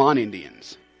Altamont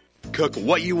Indians. Cook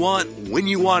what you want, when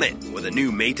you want it, with a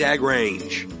new Maytag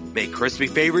range. Make crispy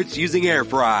favorites using air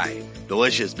fry.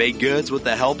 Delicious baked goods with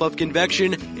the help of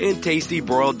convection, and tasty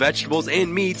broiled vegetables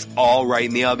and meats all right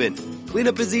in the oven.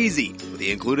 Cleanup is easy with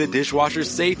the included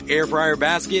dishwasher-safe air fryer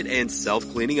basket and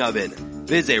self-cleaning oven.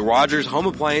 Visit Rogers Home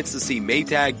Appliance to see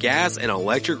Maytag gas and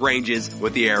electric ranges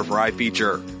with the air fry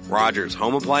feature. Rogers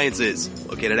Home Appliances,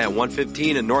 located at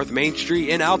 115 in North Main Street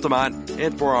in Altamont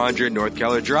and 400 North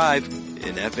Keller Drive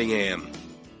in Effingham.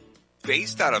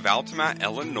 Based out of Altamont,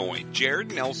 Illinois,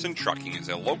 Jared Nelson Trucking is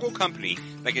a local company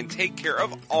that can take care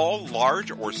of all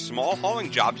large or small hauling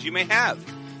jobs you may have.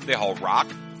 They haul rock,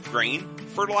 grain,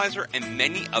 fertilizer, and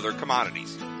many other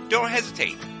commodities. Don't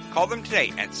hesitate. Call them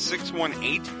today at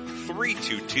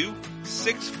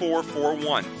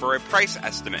 618-322-6441 for a price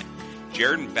estimate.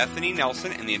 Jared and Bethany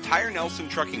Nelson and the entire Nelson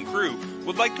Trucking crew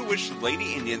would like to wish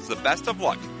Lady Indians the best of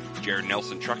luck. Jared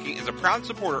Nelson Trucking is a proud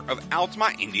supporter of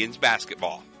Altamont Indians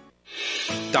basketball.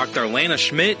 Dr. Lana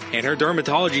Schmidt and her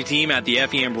dermatology team at the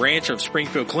Effingham branch of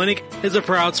Springfield Clinic is a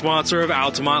proud sponsor of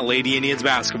Altamont Lady Indians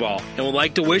basketball and would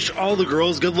like to wish all the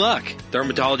girls good luck.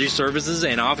 Dermatology services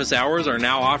and office hours are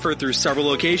now offered through several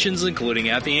locations including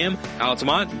Effingham,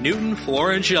 Altamont, Newton,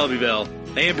 Flora, and Shelbyville.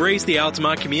 They embrace the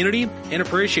Altamont community and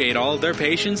appreciate all of their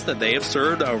patients that they have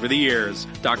served over the years.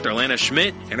 Dr. Lana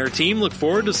Schmidt and her team look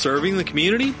forward to serving the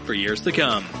community for years to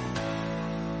come.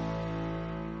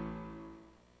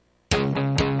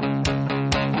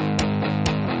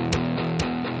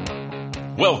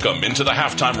 Welcome into the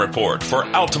halftime report for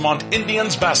Altamont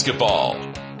Indians basketball.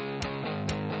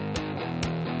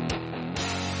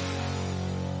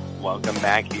 Welcome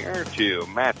back here to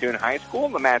Mattoon High School.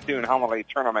 The Mattoon Holiday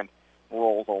Tournament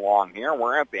rolls along here.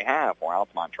 We're at the half where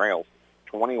Altamont trails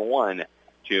 21-17.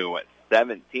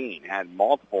 Had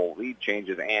multiple lead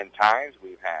changes and ties.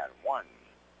 We've had 1,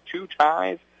 2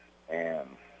 ties, and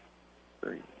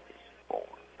 3, 4,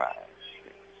 5,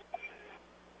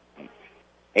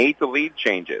 8 lead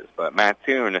changes, but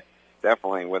Mattoon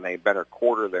definitely with a better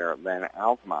quarter there than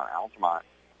Altamont. Altamont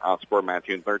outscored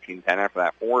Mattoon 13-10 after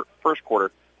that first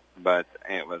quarter, but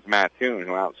it was Mattoon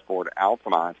who outscored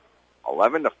Altamont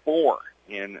 11-4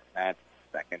 in that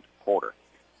second quarter.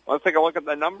 Let's take a look at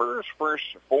the numbers.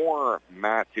 First for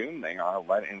Mattoon, they are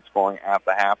led in scoring at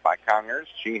the half by Conyers.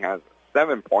 She has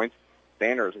 7 points,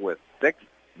 Sanders with 6,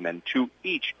 and then 2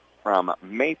 each from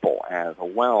Maple, as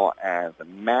well as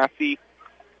Massey,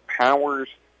 Powers,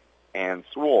 and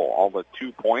Sewell, all the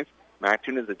 2 points.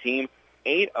 Mattoon is a team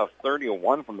 8 of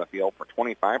 31 from the field for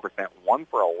 25%, 1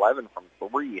 for 11 from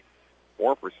 3,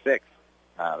 4 for 6.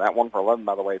 That 1 for 11,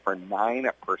 by the way, for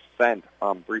 9%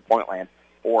 from three-point land,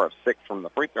 4 of 6 from the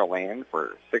free throw land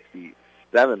for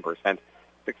 67%,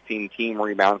 16 team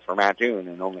rebounds for Mattoon,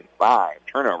 and only 5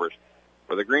 turnovers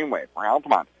for the Green Wave. For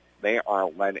Altamont, they are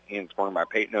led in scoring by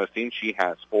Peyton Osteen. She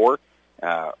has 4.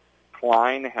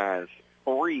 Klein has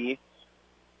 3,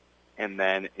 and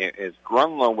then it is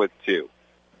Grunlow with 2,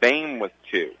 Bain with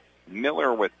 2,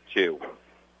 Miller with 2,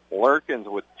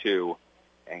 Lurkins with 2,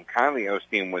 and Kylie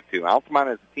Osteen with 2. Altamont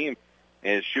as a team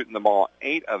is shooting the ball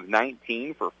 8 of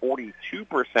 19 for 42%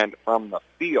 from the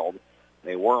field.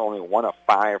 They were only 1 of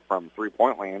 5 from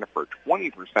three-point land for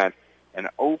 20%, and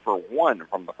 0 for 1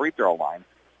 from the free throw line.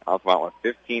 Altamont with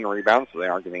 15 rebounds, so they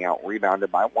are getting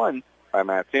out-rebounded by 1 by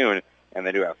Mattoon, and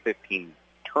they do have 15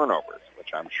 turnovers, which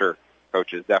I'm sure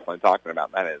Coach is definitely talking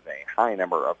about. That is a high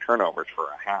number of turnovers for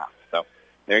a half. So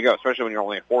there you go, especially when you're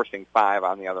only forcing 5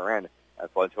 on the other end.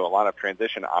 That's led to a lot of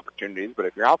transition opportunities. But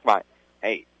if you're Altamont,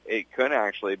 hey, it could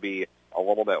actually be a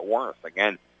little bit worse.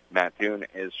 Again, Mattoon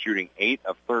is shooting 8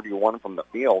 of 31 from the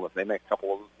field. If they make a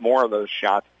couple of more of those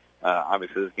shots,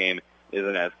 obviously this game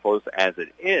isn't as close as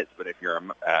it is. But if you're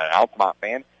an Altamont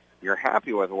fan, you're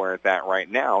happy with where it's at right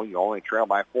now. You only trail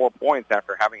by 4 points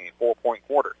after having a 4-point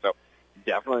quarter. So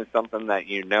definitely something that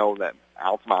you know that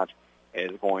Altamont is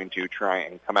going to try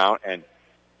and come out and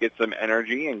get some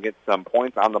energy and get some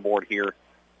points on the board here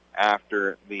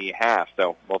after the half.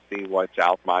 So we'll see what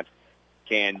Altamont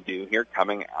can do here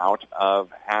coming out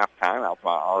of halftime.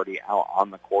 Altamont already out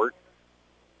on the court,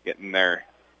 getting their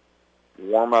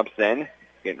warm-ups in,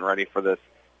 getting ready for this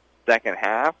second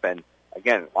half. And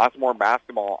again, lots more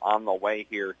basketball on the way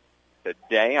here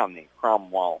today on the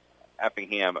Cromwell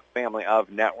Effingham family of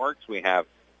networks. We have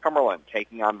Cumberland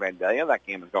taking on Vandalia. That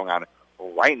game is going on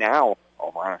right now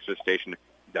over on our sister station,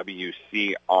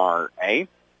 WCRA.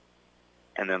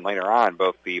 And then later on,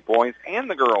 both the boys and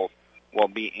the girls will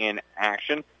be in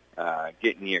action,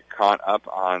 getting you caught up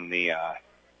on the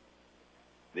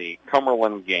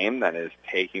Cumberland game that is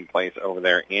taking place over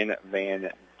there in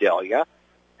Vandalia,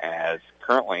 as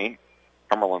currently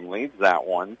Cumberland leads that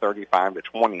one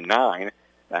 35-29.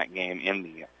 That game in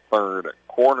the third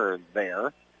quarter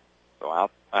there. So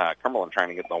Cumberland trying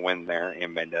to get the win there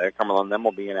in Vandalia. Cumberland then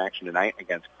will be in action tonight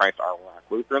against Christ Our Rock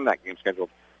Lutheran. That game scheduled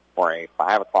for a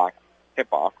 5 o'clock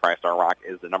tip-off. Christ Our Rock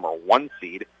is the number 1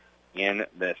 seed in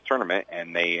this tournament,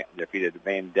 and they defeated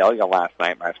Vandalia last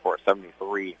night by a score of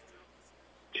 73-50.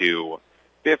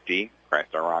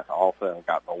 Christ Our Rock also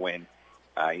got the win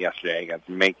yesterday against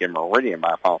Macon Meridian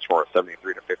by a final score of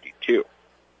 73-52.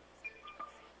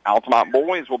 Altamont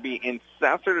boys will be in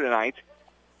Cesar tonight.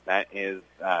 That is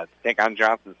to take on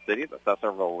Johnson City, the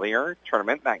Cesar-Valier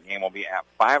tournament. That game will be at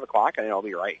 5 o'clock, and it'll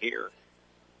be right here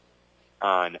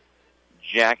on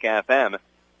Jack FM.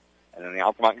 And then the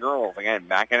Altamont girls, again,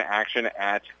 back in action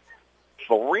at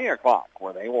 3 o'clock,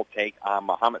 where they will take on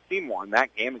Muhammad Seymour. And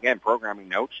that game, again, programming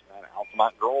notes, that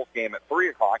Altamont girls game at 3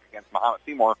 o'clock against Muhammad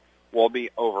Seymour will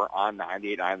be over on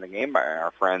 98.9 The Game by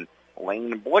our friend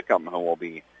Lane Blickham, who will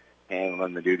be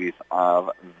handling the duties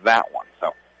of that one.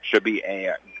 So should be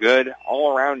a good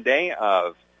all-around day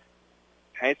of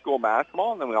high school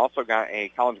basketball. And then we also got a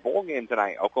college bowl game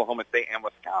tonight. Oklahoma State and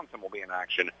Wisconsin will be in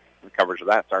action. The coverage of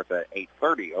that starts at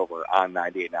 8:30 over on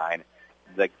 98.9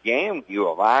 The Game. U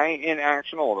of I in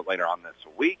action a little bit later on this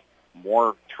week.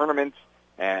 More tournaments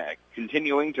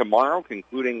continuing tomorrow,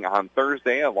 concluding on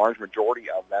Thursday, a large majority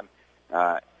of them,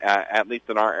 at least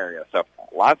in our area. So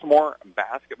lots more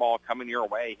basketball coming your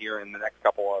way here in the next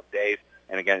couple of days.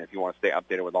 And again, if you want to stay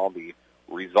updated with all the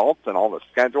results and all the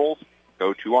schedules,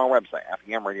 go to our website,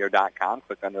 effinghamradio.com,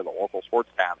 click under the local sports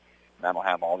tab. That'll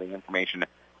have all the information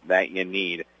that you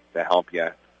need to help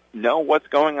you know what's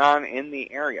going on in the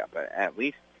area. But at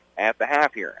least at the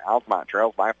half here, Altamont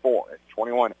trails by 4. It's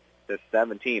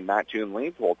 21-17. Mattoon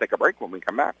leads. We'll take a break. When we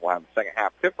come back, we'll have the second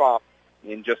half tip-off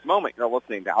in just a moment. You're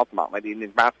listening to Altamont Lady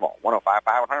Indians Basketball, 105.5,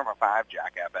 100.5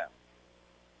 Jack FM.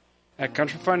 At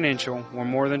Country Financial, we're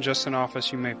more than just an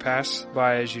office you may pass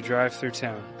by as you drive through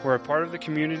town. We're a part of the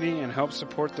community and help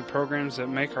support the programs that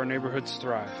make our neighborhoods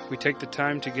thrive. We take the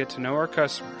time to get to know our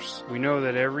customers. We know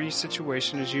that every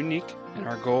situation is unique, and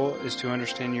our goal is to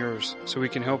understand yours so we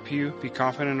can help you be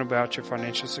confident about your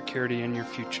financial security and your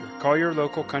future. Call your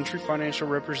local Country Financial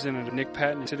representative, Nick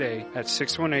Patton, today at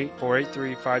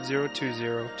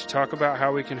 618-483-5020 to talk about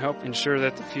how we can help ensure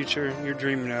that the future you're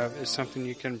dreaming of is something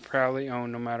you can proudly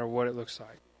own no matter what it looks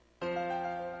like.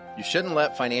 You shouldn't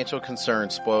let financial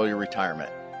concerns spoil your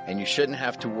retirement, and you shouldn't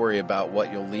have to worry about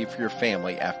what you'll leave for your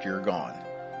family after you're gone.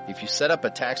 If you set up a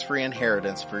tax-free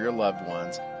inheritance for your loved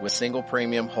ones with single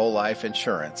premium whole life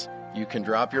insurance, you can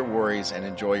drop your worries and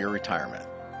enjoy your retirement.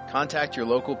 Contact your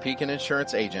local Pekin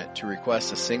Insurance agent to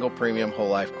request a single premium whole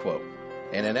life quote.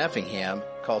 And in Effingham,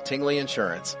 call Tingley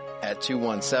Insurance at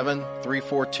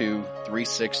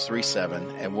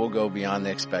 217-342-3637 and we'll go beyond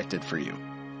the expected for you.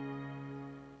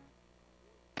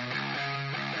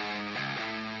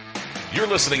 You're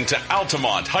listening to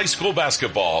Altamont High School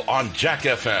Basketball on Jack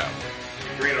FM.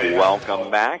 Welcome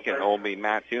back, and it will be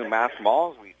Mattoon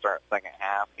basketball as we start second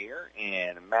half here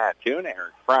in Mattoon.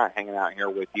 Eric Fry hanging out here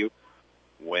with you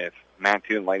with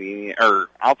Mattoon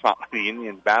Altamont Lady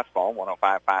Indians basketball,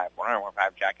 105.5,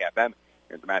 101.5 Jack FM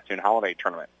here at the Mattoon Holiday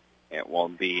Tournament. It will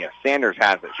be Sanders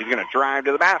has it. She's going to drive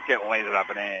to the basket, lays it up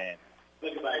and in.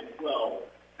 Second by 12,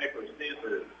 Piper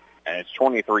Sanders. And it's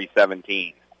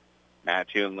 23-17.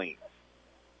 Mattoon leads.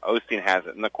 Osteen has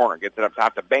it in the corner, gets it up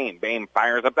top to Bain. Bain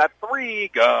fires up that three.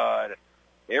 Good.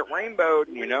 It rainbowed.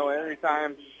 You know, every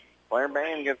time Blair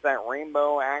Bain gets that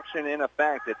rainbow action in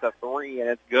effect, it's a three,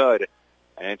 and it's good.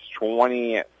 And it's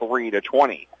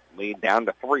 23-20. Lead down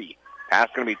to 3. Pass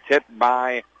going to be tipped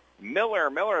by Miller.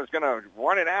 Miller is going to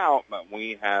run it out, but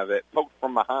we have it poked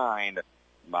from behind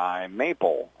by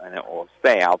Maple, and it will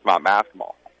stay Altamont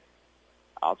basketball.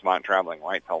 Altamont traveling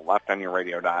right to left on your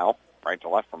radio dial. Right to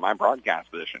left from my broadcast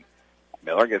position.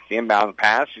 Miller gets the inbound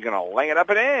pass. She's going to lay it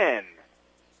up and in.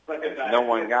 No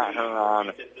one got her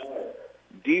on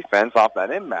defense off that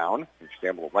inbound. She's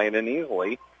able to lay it in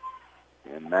easily.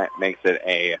 And that makes it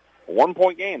a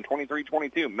 1-point game,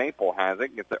 23-22. Maple has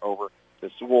it, gets it over to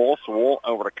Sewell. Sewell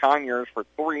over to Conyers for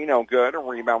 3, no good. A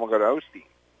rebound will go to Osteen.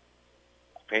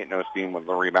 Peyton Osteen with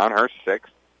the rebound, her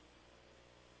 6th.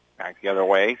 Back the other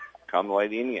way come the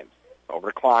Lady Indians.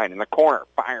 Over to Klein in the corner.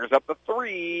 Fires up the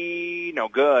 3. No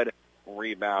good.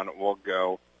 Rebound will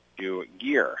go to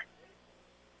Gear.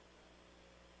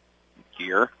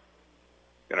 Gear.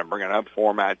 Going to bring it up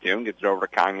for Mattoon. Gets it over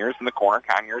to Conyers in the corner.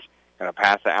 Conyers going to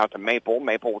pass it out to Maple.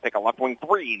 Maple will take a left wing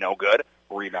three. No good.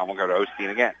 Rebound will go to Osteen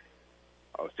again.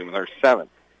 Osteen with her 7th.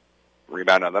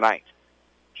 Rebound of the night.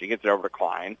 She gets it over to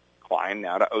Klein. Klein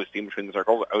now to Osteen between the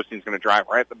circles. Osteen's going to drive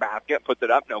right at the basket. Puts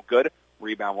it up. No good.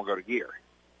 Rebound will go to Gear.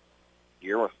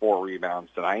 Gear with 4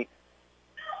 rebounds tonight.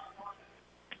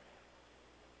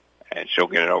 And she'll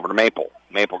get it over to Maple.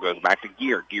 Maple goes back to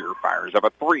Gear. Gear fires up a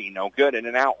 3. No good. In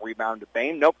and out. Rebound to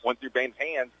Bame. Nope. Went through Bame's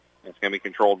hands. It's going to be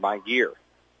controlled by Gear.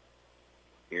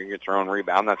 Gear gets her own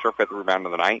rebound. That's her 5th rebound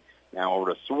of the night. Now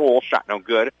over to Sewell. Shot no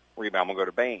good. Rebound will go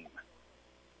to Bame.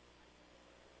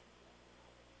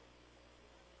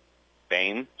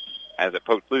 Bame has it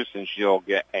poked loose, and she'll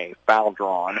get a foul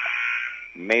drawn.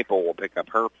 Maple will pick up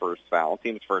her first foul,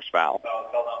 team's first foul.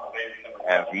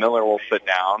 As Miller will sit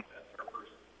down.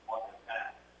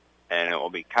 And it will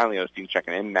be Kylie Osteen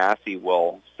checking in. Massey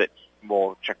will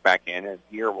check back in, and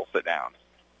Gear will sit down.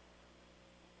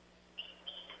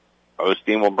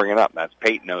 Osteen will bring it up. That's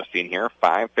Peyton Osteen here.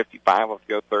 5:55 left to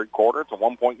go third quarter. It's a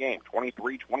 1-point game.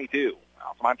 23-22.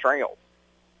 Altamont trails.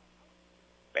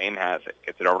 Bame has it.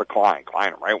 Gets it over to Klein.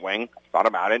 Klein, right wing. Thought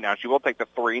about it. Now she will take the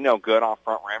 3. No good. Off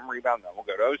front rim. Rebound. Then will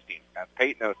go to Osteen. That's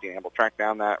Peyton Osteen able to track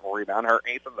down that rebound. Her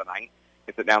 8th of the night.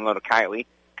 Gets it down low to Kylie.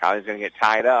 Kylie's going to get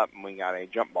tied up, and we got a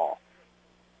jump ball.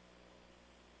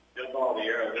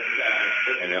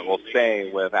 And it will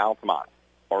stay with Altamont.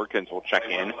 Orkins will check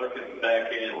in.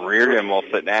 Reardon will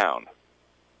sit down.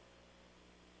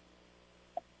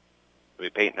 It'll be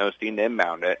Peyton Osteen to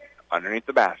inbound it underneath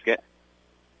the basket.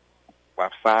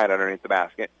 Left side underneath the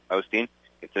basket. Osteen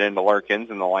gets it into Lurkins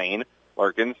in the lane.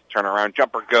 Lurkins, turnaround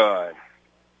jumper, good.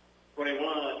 21,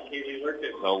 KJ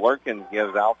Lurkins. So Lurkins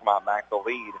gives Altamont back the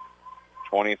lead.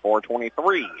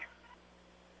 24-23.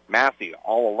 Massey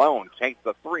all alone takes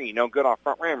the 3. No good off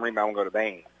front rim. Rebound will go to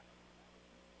Bame.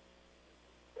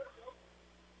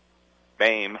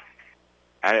 Bame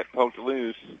had it poked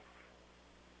loose.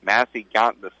 Massey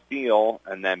got the steal,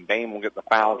 and then Bame will get the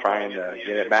foul trying to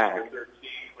get it back.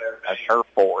 That's her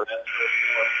 4th.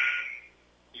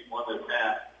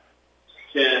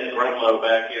 10, Cromwell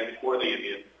back in for the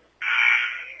Indians.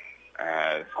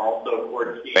 As Also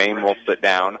 14. Bame will sit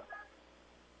down.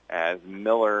 As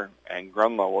Miller and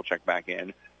Grunlow will check back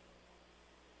in.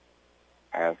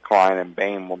 As Klein and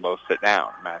Bame will both sit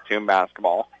down. Mattoon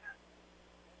basketball.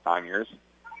 Conyers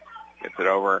gets it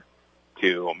over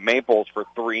to Maples for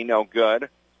 3. No good.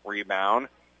 Rebound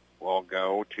will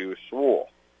go to Sewell.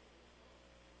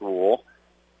 Sewell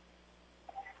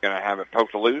going to have it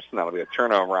poked loose, and that'll be a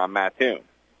turnover on Mattoon.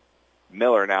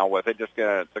 Miller now with it. Just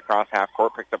gets across half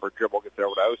court. Picks up her dribble. Gets it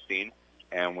over to Osteen.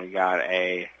 And we got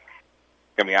going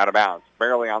to be out of bounds.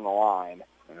 Barely on the line.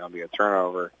 And there'll be a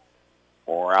turnover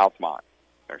for Altamont.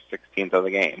 Their 16th of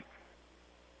the game.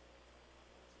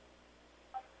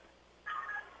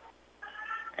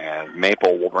 And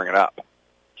Maple will bring it up.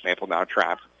 Maple now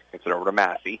trapped. Gets it over to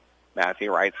Massey. Massey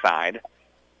right side.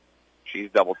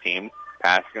 She's double teamed.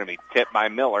 Pass is going to be tipped by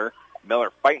Miller. Miller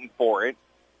fighting for it.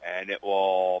 And it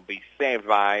will be saved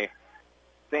by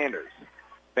Sanders.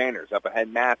 Sanders up ahead,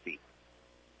 Massey.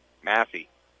 Massey.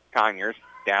 Conyers.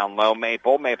 Down low,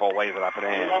 Maple. Maple lays it up and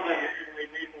in.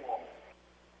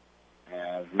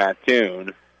 As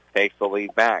Mattoon takes the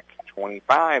lead back.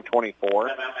 25-24.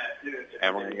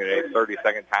 And we're going to get a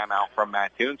 30-second timeout from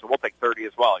Mattoon, so we'll take 30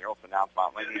 as well. You're also now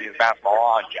Altamont Lady Indians basketball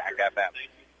on Jack FM.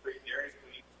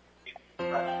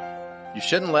 You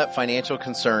shouldn't let financial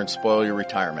concerns spoil your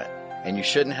retirement, and you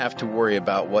shouldn't have to worry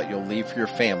about what you'll leave for your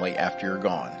family after you're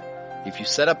gone. If you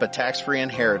set up a tax-free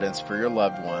inheritance for your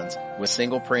loved ones with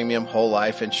single premium whole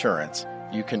life insurance,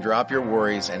 you can drop your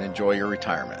worries and enjoy your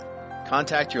retirement.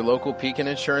 Contact your local Pekin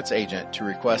Insurance agent to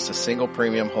request a single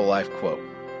premium whole life quote.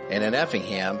 And in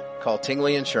Effingham, call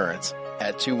Tingley Insurance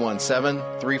at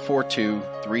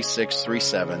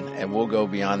 217-342-3637 and we'll go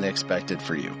beyond the expected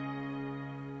for you.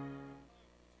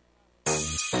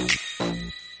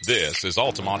 This is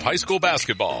Altamont High School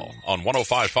basketball on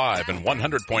 105.5 and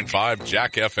 100.5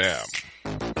 Jack FM.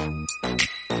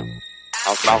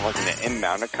 Altamont looking to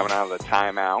inbound it, coming out of the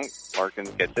timeout.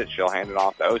 Lurkins gets it. She'll hand it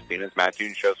off to Osteen as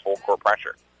Mattoon shows full court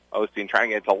pressure. Osteen trying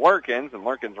to get it to Lurkins, and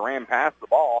Lurkins ran past the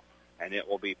ball, and it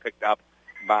will be picked up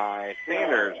by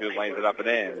Sanders, who lays it up and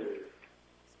in.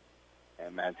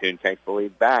 And Mattoon takes the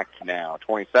lead back now,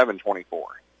 27-24.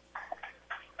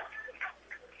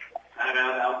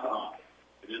 Timeout, Altamont.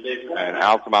 And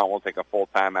Altamont will take a full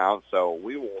timeout, so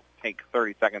we will take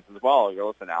 30 seconds as well. You're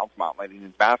listening to Altamont Lady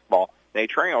Indians basketball. They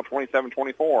trail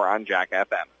 27-24 on Jack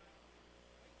FM.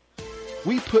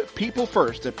 We put people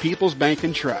first at People's Bank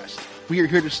and Trust. We are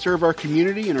here to serve our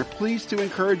community and are pleased to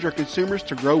encourage our consumers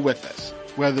to grow with us.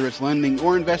 Whether it's lending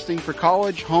or investing for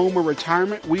college, home, or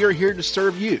retirement, we are here to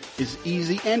serve you. It's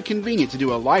easy and convenient to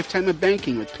do a lifetime of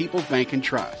banking with People's Bank and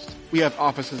Trust. We have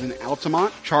offices in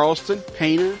Altamont, Charleston,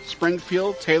 Pana,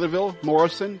 Springfield, Taylorville,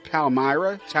 Morrison,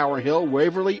 Palmyra, Tower Hill,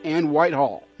 Waverly, and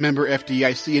Whitehall. Member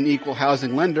FDIC and equal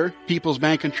housing lender, People's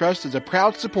Bank and Trust is a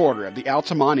proud supporter of the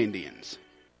Altamont Indians.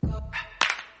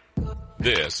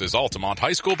 This is Altamont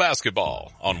High School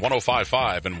basketball on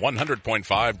 105.5 and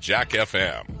 100.5 Jack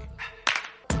FM.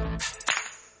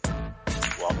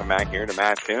 Welcome back here to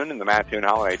Mattoon in the Mattoon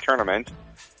Holiday Tournament.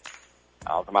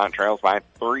 Altamont trails by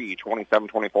 3,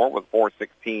 27-24 with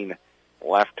 4:16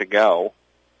 left to go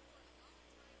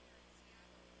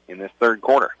in this third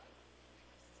quarter.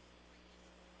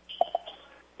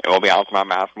 It will be Altamont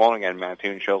basketball, and again,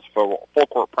 Mattoon shows full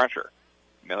court pressure.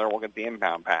 Miller will get the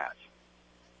inbound pass.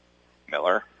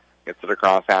 Miller gets it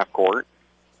across half court.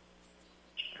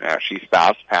 Now she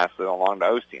stops, passes it along to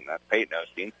Osteen. That's Peyton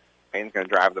Osteen. Payne's going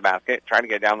to drive the basket, trying to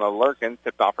get down to Lurkins,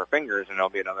 tipped off her fingers, and it'll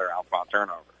be another Altamont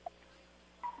turnover.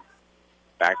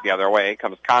 Back the other way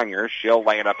comes Conyers. She'll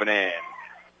lay it up and in.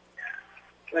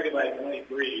 Second by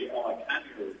 23 on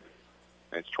Conyers.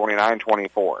 It's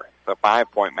 29-24. It's a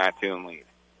 5-point Mattoon lead.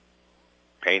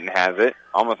 Peyton has it,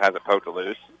 almost has it poked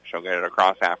loose. She'll get it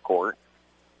across half court.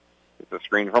 It's a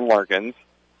screen from Lurkins.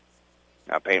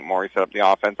 Now Peyton Morey set up the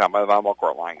offense out by the volleyball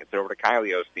court line. Gets it over to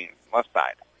Kylie Osteen, left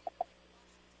side.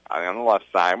 On the left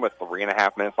side with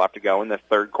 3.5 minutes left to go in this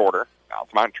third quarter.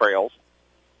 Altamont trails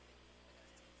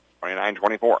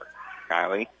 29-24.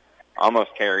 Kylie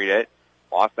almost carried it,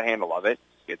 lost the handle of it,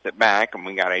 gets it back, and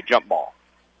we got a jump ball.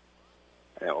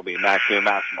 And it will be Mattoon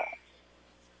basketball.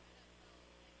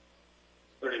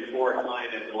 34 Klein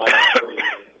and 11.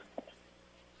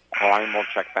 Klein will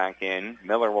check back in.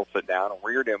 Miller will sit down.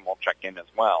 Reardon will check in as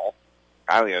well.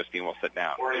 Kylie Osteen will sit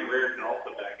down. 40 Reardon also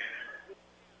back in.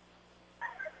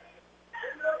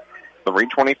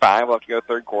 3:25 left to go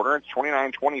third quarter. It's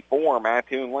 29-24.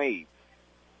 Mattoon leads.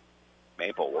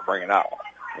 Maple will bring it up.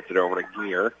 Gets it over to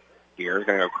Gear. Gear is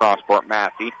going to go cross court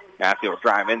Massey. Massey will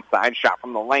drive inside. Shot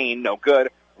from the lane. No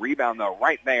good. Rebound, though,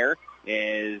 right there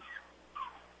is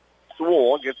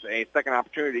Sewell. Gets a second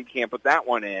opportunity. Can't put that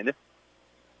one in.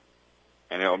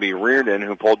 And it will be Reardon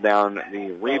who pulled down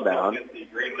the rebound.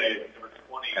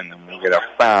 And then we'll get a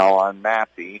foul on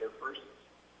Massey.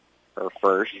 Her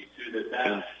first,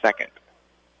 team second.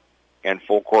 And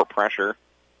full court pressure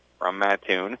from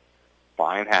Mattoon.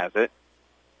 Klein has it.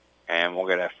 And we'll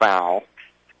get a foul,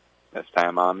 this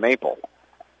time on Maple.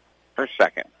 Her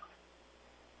second.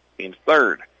 Team's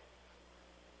third.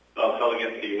 Foul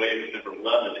against the Waves, number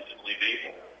 11, Emily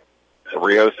Maple.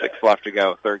 3:06 left to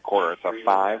go, third quarter. It's a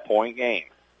 5-point game.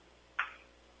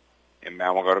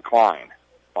 Inbound will go to Klein.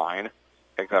 Klein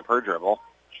picks up her dribble.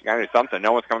 She got to do something.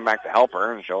 No one's coming back to help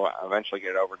her, and she'll eventually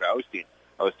get it over to Osteen.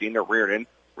 Osteen to Reardon.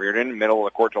 Reardon, middle of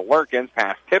the court to Lurkins.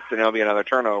 Pass tipped, and it'll be another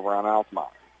turnover on Altamont.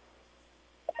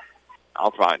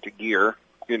 Altamont to Gear.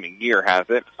 Gear has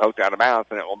it. Poked out of bounds,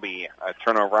 and it will be a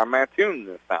turnover on Mattoon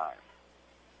this time.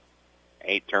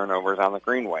 8 turnovers on the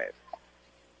Green Wave.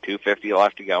 2:50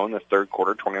 left to go in this third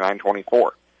quarter,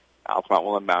 29-24. Altamont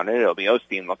will inbound it. It'll be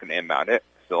Osteen looking to inbound it.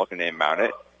 Still looking to inbound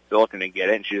it. Still looking to get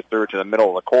it, and she just threw it to the middle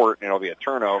of the court, and it'll be a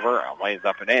turnover. Lays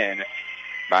up and in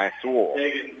by Sewell.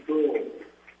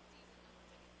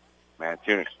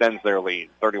 Mattoon extends their lead,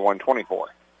 31-24.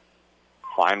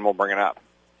 Klein will bring it up.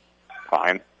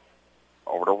 Klein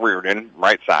over to Reardon,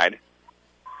 right side.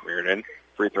 Reardon,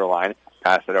 free throw line.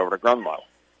 Pass it over to Grunlow.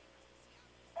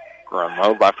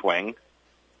 Grunlow, left wing.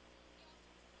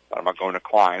 Thought about going to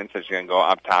Klein, so she's going to go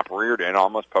up top. Reardon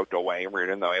almost poked away.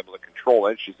 Reardon, though, able to control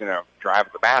it. She's going to drive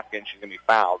at the basket, and she's going to be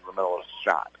fouled in the middle of the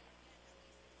shot.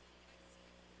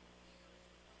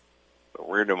 So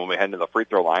Reardon will be heading to the free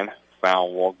throw line.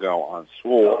 Foul will go on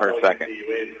Sewell, her second.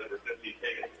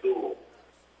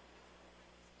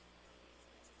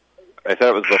 They said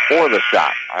it was before the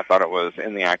shot. I thought it was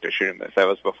in the act of shooting. They said it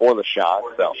was before the shot,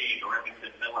 so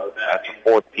that's a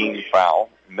 14 foul.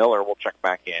 Miller will check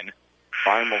back in.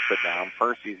 Klein will sit down.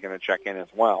 Percy's going to check in as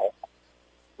well.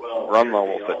 Grunlow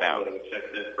will sit down.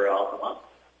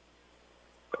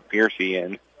 So Piercy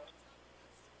in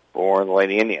for the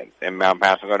Lady Indians. Inbound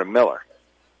pass will go to Miller.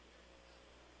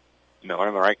 Miller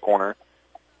in the right corner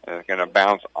is going to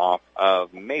bounce off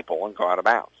of Maple and go out of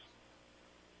bounds.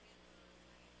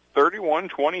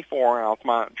 31-24,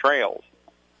 Altamont trails.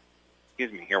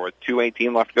 Here with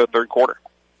 2:18 left to go third quarter.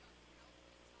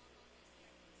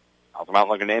 Altamont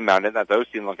looking to inbound it. That's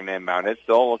Osteen looking to inbound it.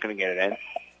 Still looking to get it in.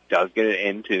 Does get it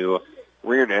into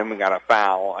Reardon. We got a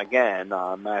foul again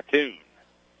on Mattoon.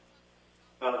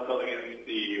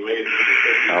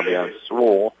 That'll be on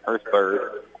Sewell, her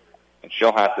third, and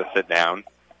she'll have to sit down.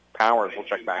 Powers will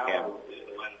check back in.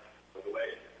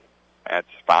 That's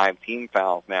 5 team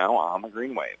fouls now on the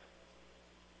Green Wave.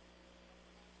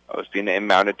 Osteen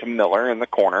inbounded to Miller in the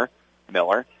corner.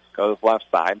 Miller goes left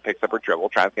side, picks up her dribble,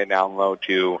 tries to get down low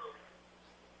to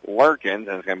Lurkins,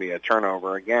 and it's going to be a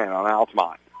turnover again on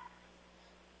Altamont.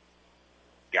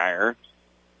 Geyer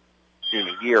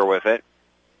shooting a gear with it,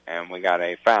 and we got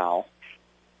a foul.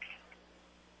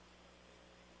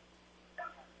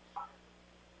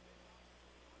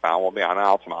 Foul will be on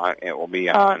Altamont. It will be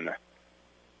on,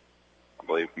 I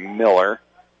believe, Miller,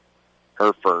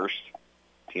 her first.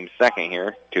 Team second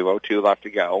here. 2:02 left to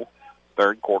go.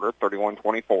 Third quarter,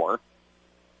 31-24.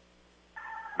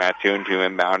 Mattoon to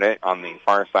inbound it on the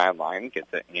far sideline.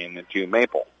 Gets it into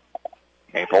Maple.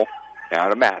 Maple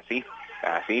down to Massey.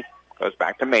 Massey goes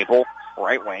back to Maple.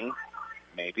 Right wing.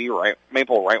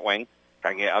 Maple right wing.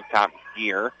 Trying to get up top.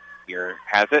 Gear. Gear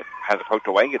has it. Has it poked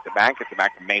away. Gets it back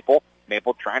to Maple.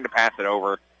 Maple trying to pass it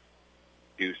over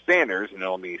to Sanders, and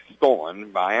it'll be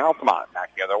stolen by Altamont.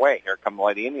 Back the other way. Here come the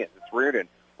Lady Indians. It's Reardon.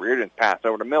 Reardon's pass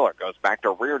over to Miller. Goes back to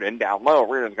Reardon down low.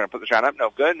 Reardon's going to put the shot up. No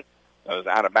good. Goes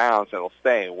out of bounds. It'll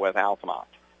stay with Altamont.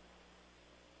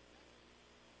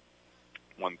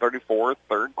 1:34,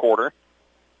 third quarter.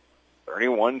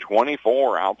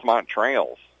 31-24. Altamont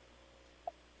trails.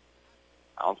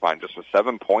 Altamont just with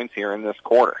 7 points here in this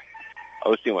quarter.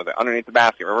 Osteen with it underneath the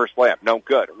basket. Reverse layup. No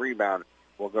good. Rebound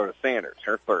will go to Sanders.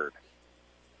 Her third.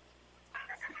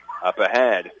 Up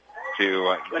ahead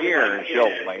to Gear, and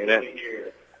she'll lay it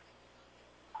in.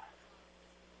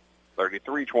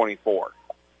 33-24.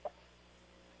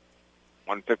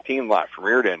 1:15 left.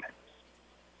 Reardon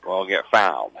will get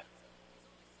fouled.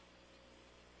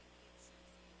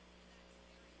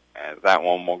 As that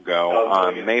one will go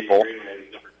on Maple,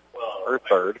 her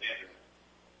third.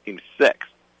 Team 6.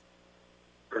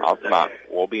 Altamont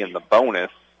will be in the bonus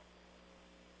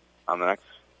on the next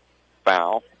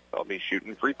foul. They'll be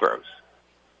shooting free throws.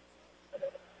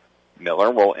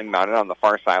 Miller will inbound it on the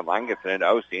far sideline, gets it into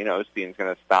Osteen. Osteen's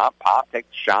going to stop, pop, take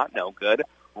the shot, no good.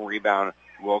 Rebound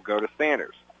will go to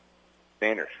Sanders.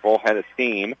 Sanders, full head of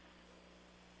steam.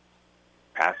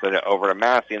 Pass it over to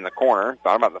Massey in the corner.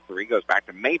 Thought about the three, goes back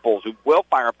to Maples, who will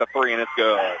fire up the three, and it's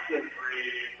good.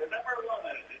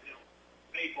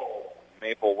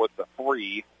 Maple with the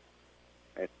three.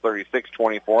 It's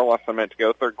 36-24, less than a minute to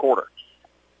go, third quarter.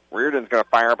 Reardon's going to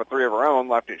fire up a three of her own,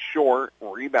 left it short.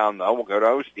 Rebound, though, will go to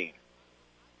Osteen.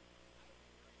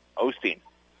 Osteen,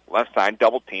 left side,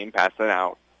 double team, pass it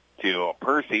out to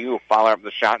Percy, who will follow up the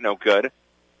shot, no good.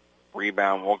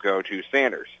 Rebound will go to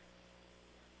Sanders.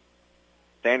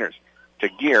 Sanders to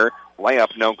Gear,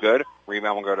 layup, no good.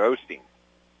 Rebound will go to Osteen.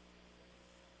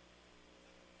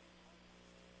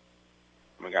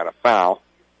 We got a foul.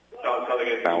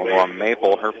 Foul will go on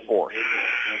Maple, her fourth.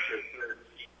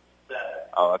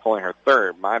 Oh, that's only her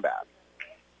third. My bad.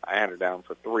 I had her down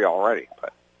for 3 already,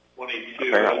 but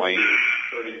apparently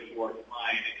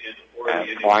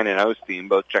Klein and Osteen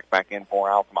both check back in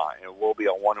for Altamont. It will be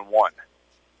a 1-1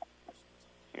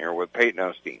 here with Peyton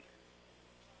Osteen.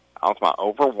 Altamont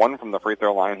over 1 from the free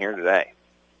throw line here today.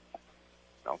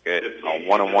 Don't get a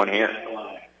 1-1 here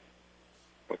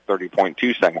with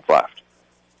 30.2 seconds left.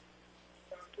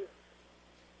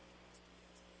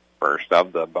 First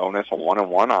of the bonus, a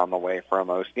 1-1 on the way from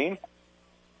Osteen.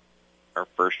 Her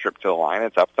first trip to the line,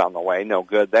 it's up on the way, no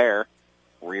good there.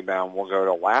 Rebound will go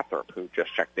to Lathrop, who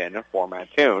just checked in for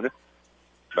Mattoon,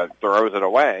 but throws it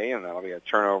away, and that'll be a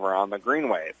turnover on the Green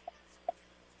Wave.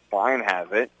 Klein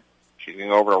has it. She's going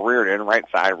to go over to Reardon, right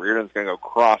side. Reardon's going to go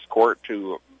cross court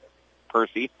to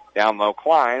Percy. Down low,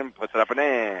 Klein puts it up and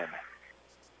in.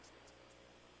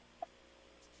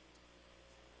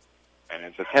 And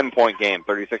it's a 10-point game,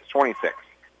 36-26.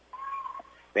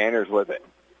 Sanders with it.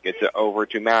 Gets it over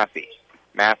to Massey.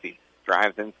 Massey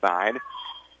drives inside.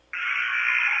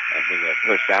 And he gets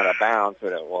pushed out of bounds,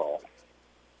 but it will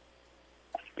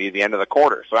be the end of the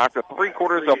quarter. So after 3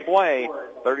 quarters of play,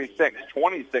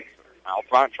 36-26,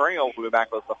 Altamont trails. We'll be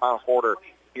back with the final quarter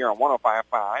here on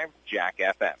 105.5 Jack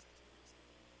FM.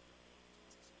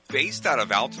 Based out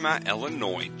of Altamont,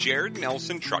 Illinois, Jared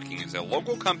Nelson Trucking is a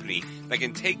local company that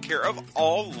can take care of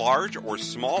all large or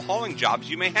small hauling jobs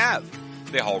you may have.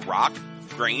 They haul rock,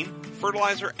 grain,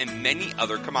 fertilizer, and many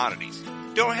other commodities.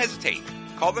 Don't hesitate.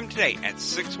 Call them today at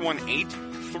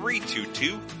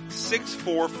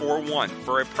 618-322-6441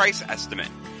 for a price estimate.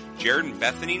 Jared and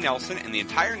Bethany Nelson and the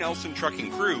entire Nelson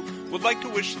Trucking crew would like to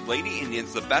wish the Lady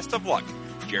Indians the best of luck.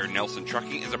 Jared Nelson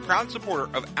Trucking is a proud supporter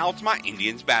of Altamont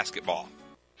Indians basketball.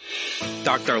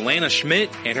 Dr. Lana Schmidt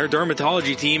and her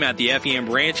dermatology team at the Effingham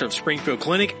branch of Springfield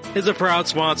Clinic is a proud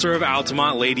sponsor of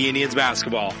Altamont Lady Indians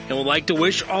basketball and would like to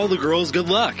wish all the girls good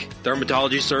luck.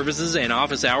 Dermatology services and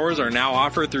office hours are now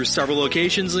offered through several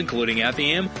locations including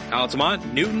Effingham,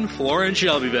 Altamont, Newton, Flora, and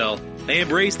Shelbyville. They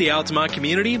embrace the Altamont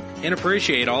community and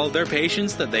appreciate all of their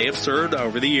patients that they have served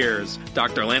over the years.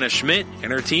 Dr. Lana Schmidt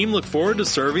and her team look forward to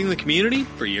serving the community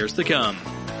for years to come.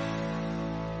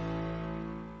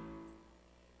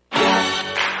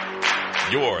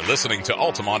 You're listening to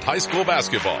Altamont High School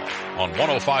basketball on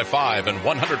 105.5 and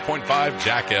 100.5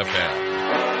 Jack FM.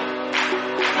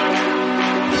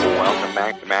 Welcome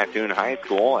back to Mattoon High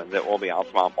School, and it will be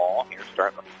Altamont ball here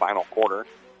starting the final quarter.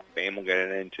 Fame will get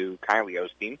it into Kylie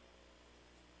Osteen.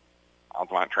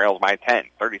 Altamont trails by 10,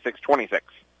 36-26.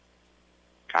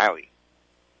 Kylie,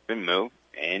 good move,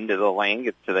 into the lane,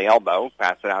 gets to the elbow,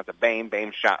 pass it out to Bame.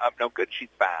 Bame's shot up, no good, she's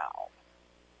fouled.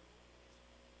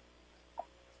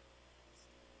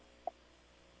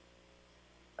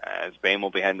 As Bame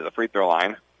will be heading to the free throw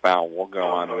line. Foul will go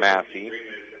on Massey,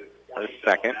 her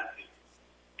second.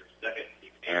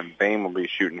 And Bame will be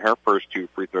shooting her first 2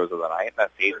 free throws of the night.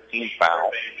 That's the 18th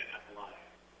foul.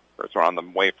 First one on the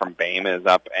way from Bame is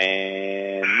up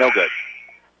and no good.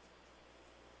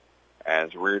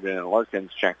 As Reardon and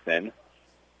Larkins checks in.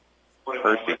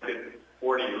 Percy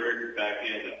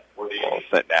will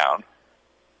sit down.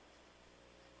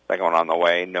 Second one on the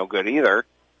way, no good either.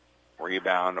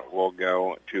 Rebound will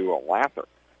go to Lather.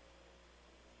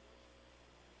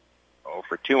 0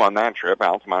 for 2 on that trip.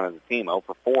 Altamont as a team 0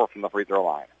 for 4 from the free throw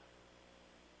line.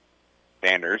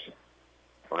 Sanders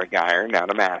for a Geyer, now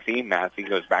to Massey. Massey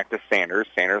goes back to Sanders.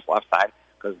 Sanders left side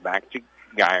goes back to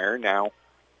Geyer. Now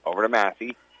over to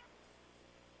Massey.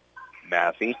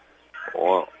 Massey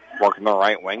will work in the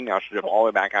right wing. Now she'll dribble all the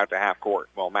way back out to half court.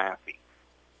 Well, Massey.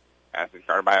 Massey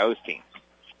started by Osteen.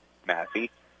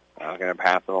 Massey going to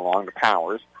pass it along to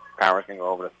Powers. Powers can go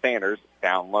over to Sanders.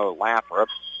 Down low, Lathrop.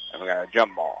 And we got a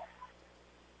jump ball.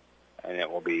 And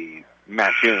it will be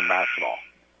Mattoon basketball.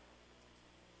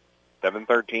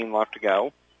 7:13 left to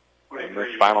go in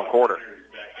this final quarter.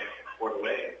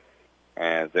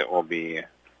 As it will be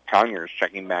Conyers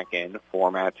checking back in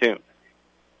for Mattoon.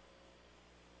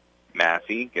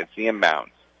 Massey gets the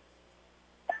inbounds.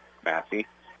 Massey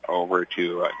over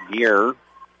to Gear.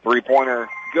 Three-pointer,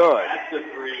 good. That's the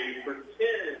 3 for 10,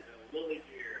 Lily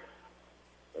Gear.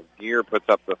 So Gear puts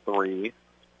up the 3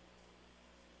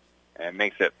 and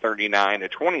makes it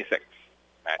 39-26.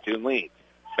 Mattoon leads.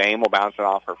 Fame will bounce it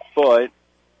off her foot,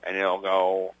 and it'll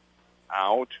go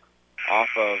out off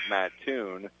of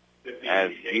Mattoon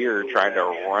as Gear tried to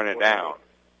run it down.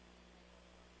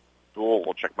 Sewell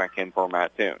will check back in for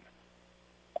Mattoon.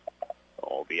 So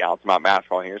it'll be Altamont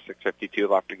basketball here. 6:52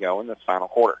 left to go in this final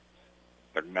quarter.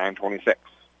 39-26.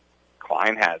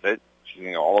 Klein has it. She's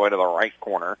going to go all the way to the right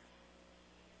corner.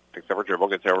 Picks up her dribble,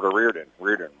 gets over to Reardon.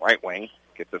 Reardon, right wing,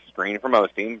 gets a screen from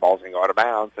Osteen. Ball's going to go out of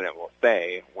bounds, and it will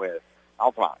stay with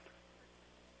Altamont.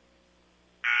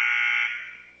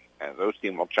 And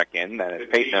Osteen will check in. That is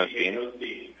Peyton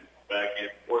Osteen.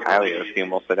 Kylie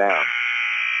Osteen will sit down.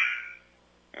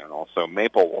 And also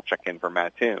Maple will check in for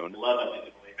Mattoon.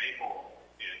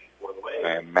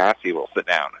 And Massey will sit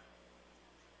down.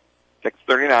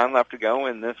 6:39 left to go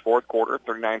in this fourth quarter,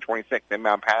 39-26.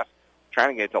 Inbound pass, trying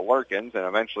to get to Lurkins, and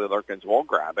eventually Lurkins will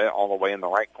grab it all the way in the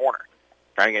right corner.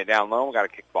 Trying to get it down low, we got a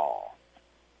kick ball.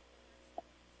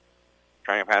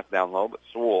 Trying to pass it down low, but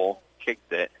Sewell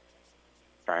kicked it,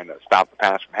 trying to stop the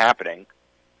pass from happening.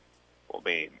 Will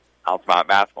be Altamont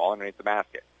basketball underneath the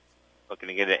basket. Looking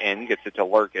to get it in, gets it to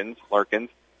Lurkins. Lurkins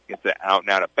gets it out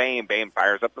now to Bame. Bame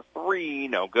fires up the 3,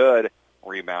 no good.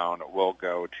 Rebound will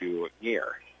go to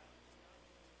Gear.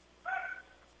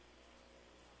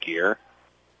 Gear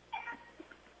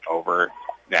over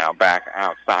now back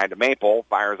outside to Maple.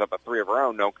 Fires up a 3 of her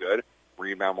own, no good.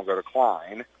 Rebound will go to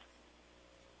Klein.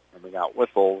 And we got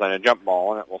whistles and a jump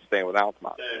ball, and it will stay with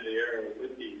Altamont.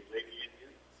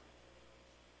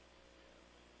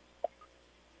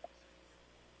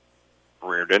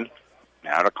 Reardon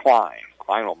now to Klein.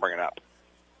 Klein will bring it up.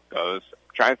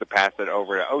 Tries to pass it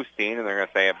over to Osteen, and they're going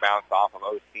to say it bounced off of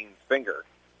Osteen's finger.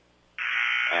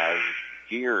 As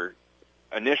Gear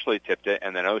initially tipped it,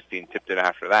 and then Osteen tipped it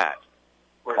after that.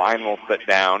 Klein will sit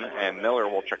down, and Miller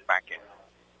will check back in.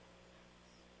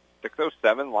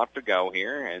 6:07 left to go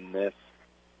here in this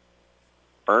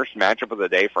first matchup of the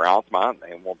day for Altamont.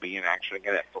 They will be in action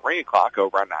again at 3 o'clock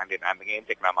over on 99 The Game,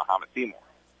 taking on Muhammad Seymour.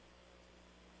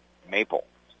 Maple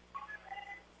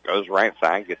goes right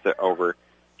side, gets it over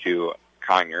to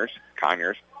Conyers.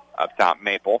 Conyers up top,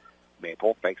 Maple.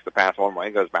 Maple fakes the pass one way,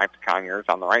 goes back to Conyers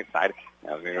on the right side.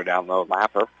 Now he's going to go down low.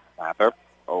 Lathrop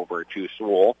over to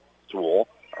Sewell. Sewell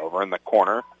over in the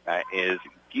corner. That is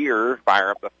Gear.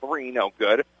 Fire up the three. No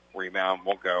good. Rebound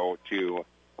will go to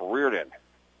Reardon.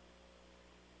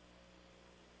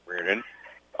 Reardon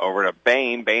over to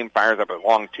Bain. Bain fires up a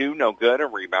long two. No good. A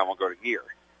rebound will go to Gear.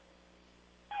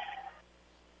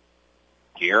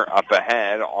 Gear up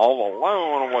ahead. All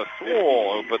alone was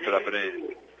Sewell who puts it up and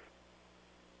in.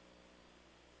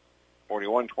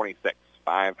 41-26.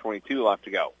 5:22 left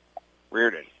to go.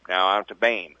 Reardon now out to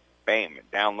Bain. Bain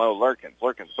down low. Lurkins.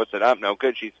 Lurkins puts it up. No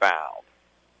good. She's fouled.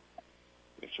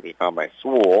 It should be fouled by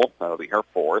Sewell. That'll be her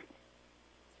fourth.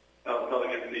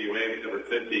 Against the UA, number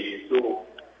 50, Sewell.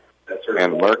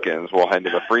 And Lurkins will head to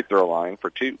the free throw line for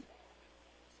two.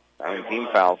 19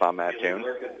 fouls on Mattoon.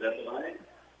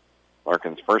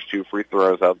 Lurkins' first two free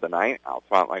throws of the night.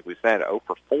 Altamont, like we said, 0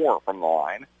 for 4 from the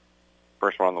line.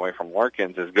 First one on the way from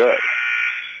Lurkins is good.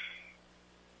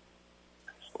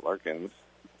 So Lurkins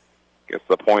gets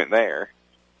the point there.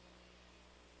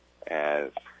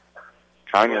 As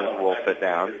Conyers will sit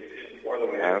down,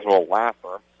 as will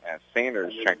Lathrop, as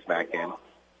Sanders checks back in.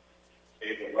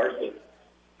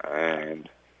 And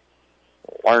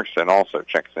Larson also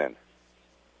checks in.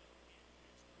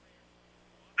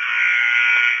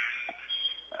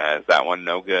 As that one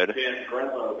no good.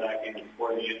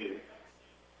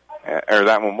 Or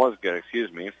that one was good,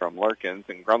 from Lurkins,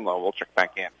 and Grunlow will check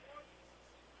back in.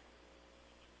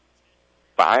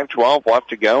 5:12 left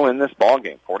to go in this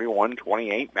ballgame.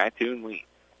 41-28, Mattoon leads.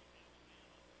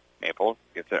 Maple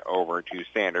gets it over to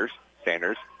Sanders.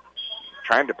 Sanders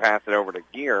trying to pass it over to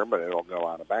Gear, but it'll go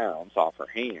out of bounds off her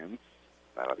hands.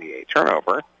 That'll be a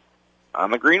turnover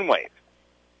on the Green Wave.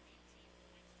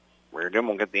 Reardon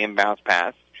will get the inbounds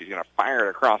pass. She's going to fire it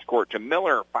across court to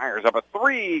Miller. Fires up a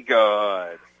three.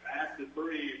 Good. Back to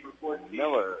 3 for 14.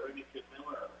 Miller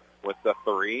with the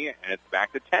three, and it's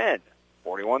back to 10.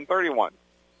 41-31.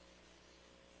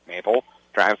 Maple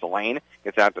drives the lane,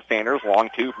 gets out to Sanders. Long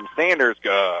two from Sanders.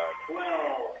 Good.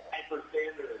 12 for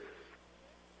Sanders.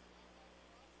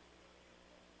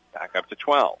 Back up to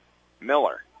 12.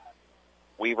 Miller.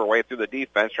 Weave her way through the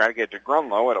defense, try to get to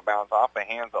Grunlow. It'll bounce off the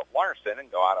hands of Larson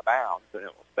and go out of bounds, and it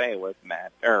will stay with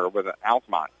with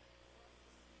Altamont.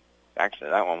 Actually,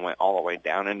 that one went all the way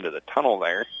down into the tunnel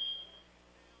there.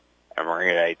 And we're going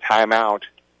to get a timeout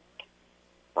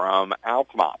from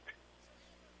Altamont.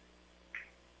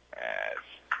 As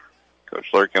Coach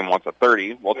Lurkin wants a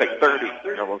 30. We'll take 30.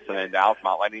 You're listening to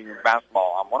Altamont Lady Indians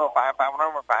basketball on 105.5 and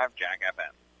 105 Jack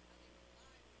FM.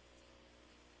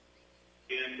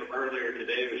 And from earlier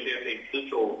today, it was Champaign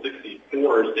Central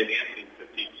 64, St. Anthony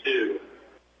 52.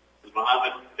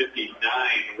 Muhammad 59,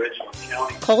 Richland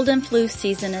County. Cold and flu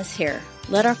season is here.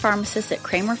 Let our pharmacists at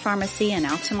Kramer Pharmacy in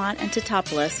Altamont and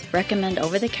Teutopolis recommend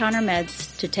over-the-counter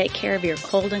meds to take care of your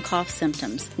cold and cough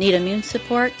symptoms. Need immune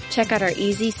support? Check out our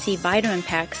Easy C vitamin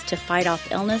packs to fight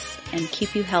off illness and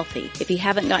keep you healthy. If you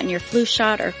haven't gotten your flu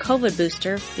shot or COVID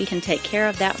booster, we can take care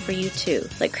of that for you too.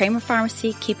 Let Kramer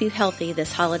Pharmacy keep you healthy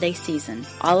this holiday season.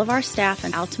 All of our staff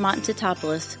in Altamont and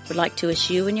Teutopolis would like to wish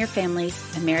you and your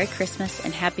families a Merry Christmas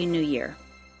and Happy New Year.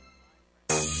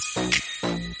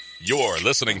 You're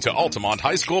listening to Altamont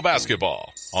High School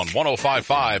basketball on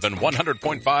 105.5 and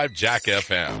 100.5 Jack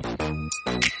FM.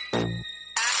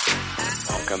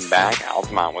 Welcome back.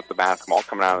 Altamont with the basketball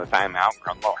coming out of the timeout.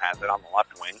 Grunlow has it on the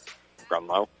left wing.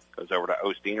 Grunlow goes over to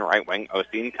Osteen, right wing.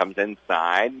 Osteen comes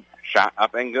inside. Shot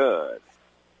up and good.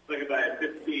 Look at that,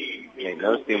 15.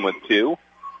 Osteen with two.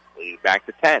 Lead back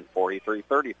to 10,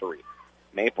 43-33.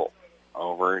 Maple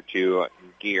over to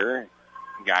Gear.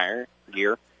 Gear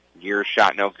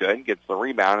shot no good. Gets the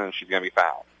rebound, and she's going to be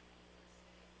fouled.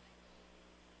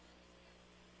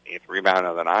 8th rebound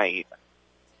of the night.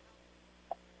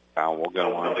 Foul will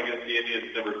go on. Against the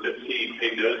Indians, number 15,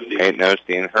 Peyton Osteen. Peyton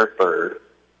Osteen, her third.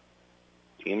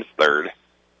 Team's third.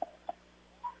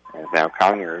 And now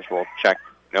Conyers will check.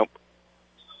 Nope.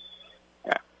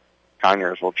 Yeah.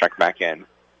 Conyers will check back in.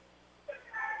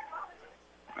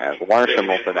 As Larson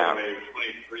will sit down.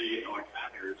 23 on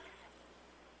Conyers.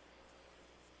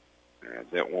 As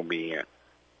it will be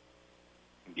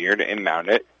Gear to inbound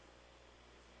it.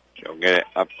 She'll get it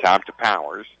up top to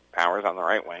Powers. Powers on the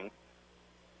right wing.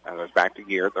 Now goes back to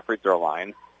Gear at the free throw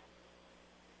line.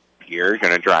 Gear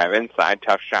going to drive inside.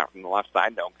 Tough shot from the left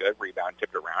side. No good. Rebound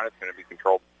tipped around. It's going to be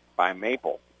controlled by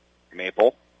Maple.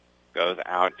 Maple goes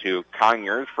out to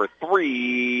Conyers for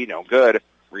three. No good.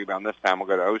 Rebound this time will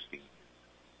go to Osteen.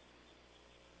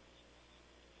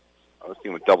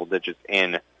 Osteen with double digits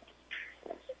in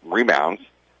rebounds.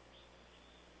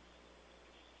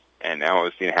 And now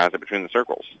Osteen has it between the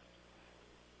circles.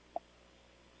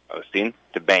 Osteen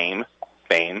to Bame.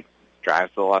 Bame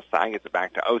drives to the left side, gets it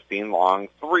back to Osteen. Long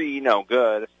three, no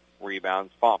good.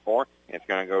 Rebounds fought for. It's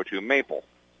going to go to Maple.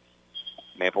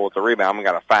 Maple with the rebound. We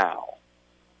got a foul.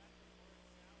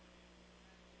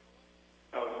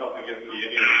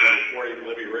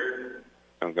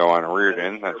 Going to go on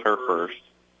Reardon. That's her first.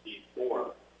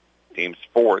 Team's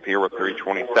fourth here with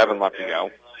 3:27 left to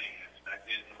go.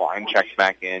 Klein checks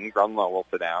back in. Grunlow will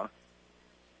sit down.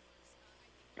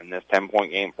 In this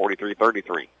 10-point game,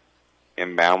 43-33.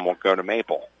 Inbound will go to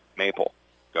Maple. Maple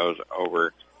goes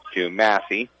over to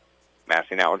Massey.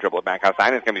 Massey now will dribble it back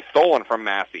outside. It's going to be stolen from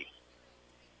Massey.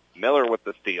 Miller with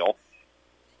the steal.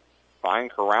 Klein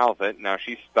corrals it. Now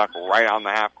she's stuck right on the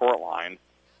half-court line.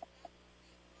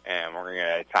 And we're going to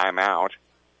get a timeout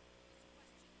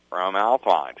from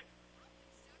Altamont.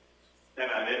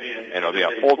 It'll be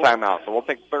a full timeout, so we'll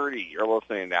take 30. You're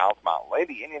listening to Altamont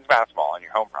Lady Indians Basketball on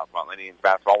your home for Altamont Lady Indians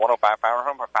Basketball, 105.5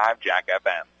 home for 5 Jack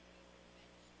FM.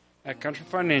 At Country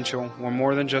Financial, we're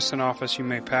more than just an office you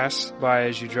may pass by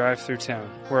as you drive through town.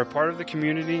 We're a part of the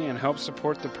community and help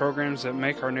support the programs that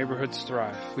make our neighborhoods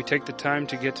thrive. We take the time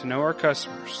to get to know our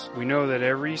customers. We know that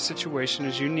every situation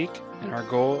is unique, and our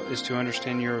goal is to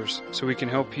understand yours so we can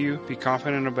help you be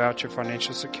confident about your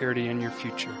financial security and your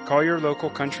future. Call your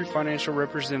local Country Financial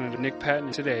representative, Nick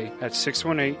Patton, today at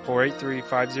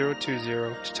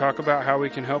 618-483-5020 to talk about how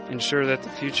we can help ensure that the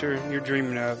future you're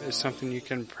dreaming of is something you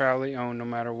can proudly own no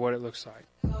matter what it looks like.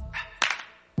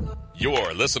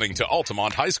 You're listening to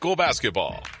Altamont High School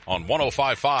Basketball on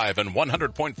 105.5 and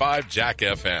 100.5 Jack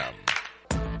FM.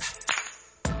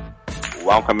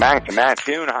 Welcome back to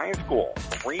Mattoon High School.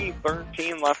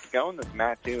 3:13 left to go in this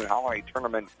Mattoon Holiday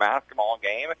Tournament basketball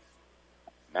game.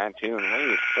 Mattoon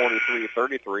leads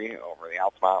 43-33 over the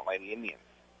Altamont Lady Indians.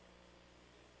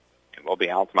 It will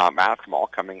be Altamont basketball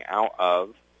coming out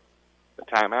of the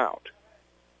timeout.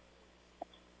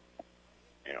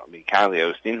 It'll be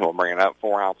Kylie Osteen who will bring it up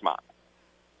for Altamont.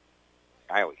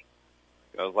 Kylie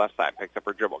goes left side, picks up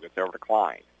her dribble, gets over to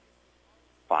Klein.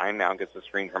 Klein now gets the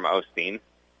screen from Osteen.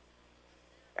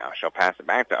 Now she'll pass it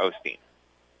back to Osteen.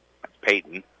 That's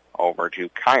Peyton over to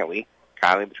Kylie.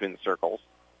 Kylie between the circles.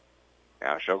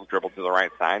 Now she'll dribble to the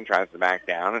right side, tries to back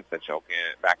down, and then she'll get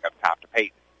it back up top to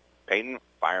Peyton. Peyton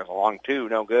fires along two,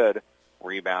 no good.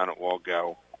 Rebound will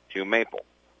go to Maple.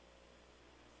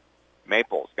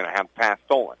 Maple's going to have the pass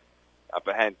stolen. Up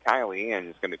ahead, Kylie, and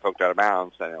it's going to be poked out of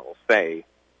bounds, and it will stay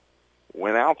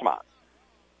with Altamont.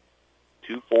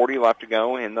 2:40 left to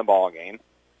go in the ball game.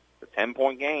 It's a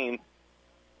 10-point game.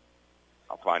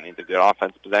 Altamont needs a good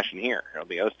offensive possession here. It'll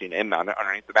be Osteen inbound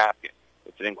underneath the basket.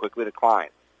 Puts it in quickly to Klein.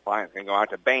 Klein's going to go out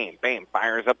to Bame. Bame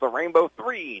fires up the rainbow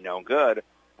three. No good.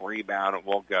 Rebound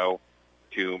will go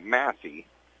to Massey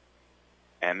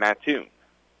and Mattoon.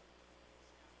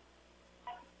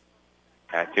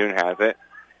 Mattoon has it.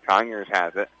 Conyers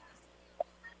has it.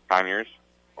 Conyers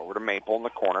over to Maple in the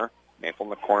corner. Maple in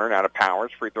the corner now to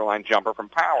Powers. Free throw line jumper from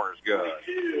Powers. Good.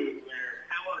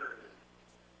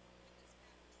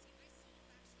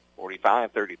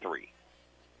 45-33.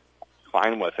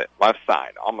 Klein with it. Left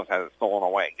side. Almost has it stolen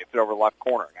away. Gets it over left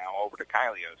corner. Now over to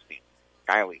Kylie Osteen.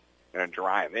 Kylie going to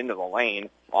drive into the lane.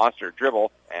 Lost her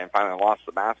dribble and finally lost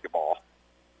the basketball.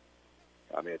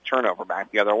 That'll be a turnover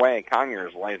back the other way.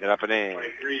 Conyers lays it up and in.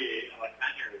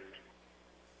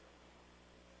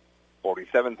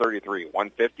 47-33.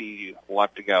 1:50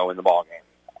 left to go in the ballgame.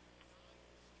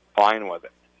 Klein with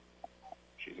it.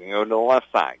 She's going to go to the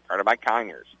left side. Guarded by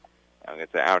Conyers. Now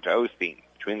gets it out to Osteen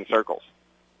between the circles.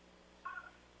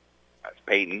 That's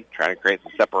Peyton trying to create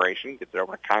some separation. Gets it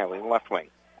over to Kylie in the left wing.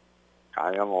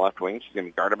 Kylie on the left wing. She's going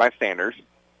to be guarded by Sanders.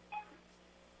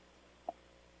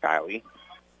 Kylie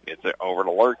gets it over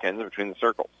to Lurkins between the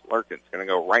circles. Lurkins going to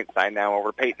go right side now over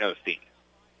to Peyton Osteen.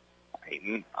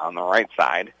 Peyton on the right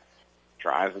side.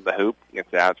 Drives at the hoop.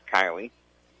 Gets it out to Kylie.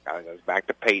 Kylie goes back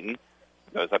to Peyton.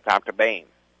 Goes up top to Bame.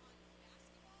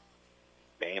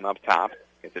 Bame up top.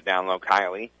 Gets it down low,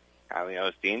 Kylie. Kylie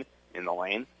Osteen in the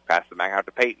lane. Passes it back out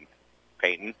to Peyton.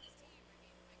 Peyton.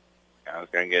 I was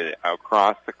going to get it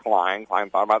across to Klein. Klein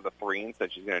thought about the three and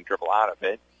said she's going to dribble out of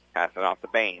it. Pass it off to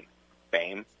Bame.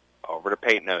 Bame over to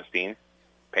Peyton Osteen.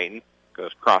 Peyton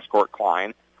goes cross-court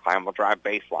Klein. Klein will drive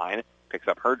baseline. Picks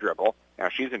up her dribble. Now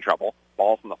she's in trouble.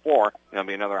 Ball's on the floor. And it'll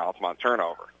be another Altamont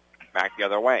turnover. Back the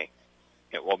other way.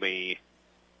 It will be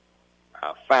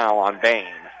a foul on Bame.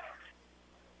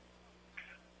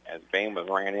 As Bame was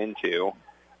ran into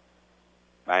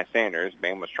by Sanders.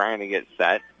 Bame was trying to get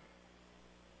set.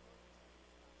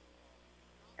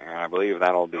 And I believe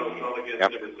that'll be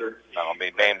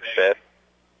Bame's fifth.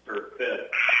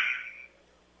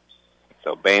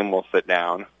 So Bame will sit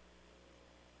down.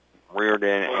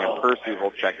 Reardon and Percy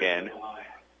will check in.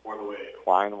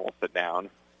 Klein will sit down.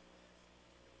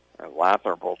 And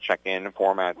Lathrop will check in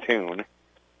for Mattoon.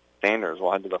 Sanders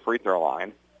will head to the free throw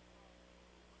line.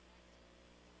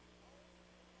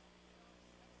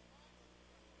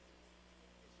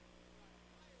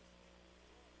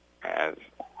 As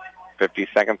 50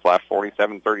 seconds left,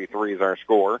 47-33 is our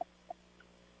score.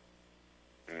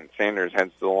 And Sanders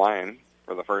heads to the line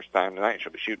for the first time tonight.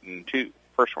 She'll be shooting two.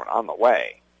 First one on the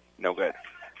way. No good.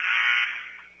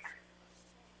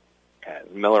 As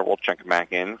Miller will check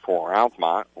back in for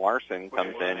Altamont. Larson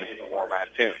comes in for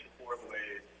Mattoon.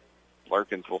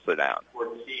 Lurkins will sit down.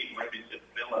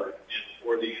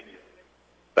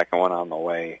 Second one on the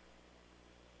way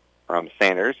from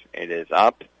Sanders. It is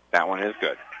up. That one is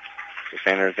good. So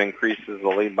Sanders increases the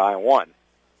lead by one.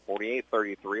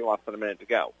 48-33, less than a minute to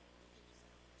go.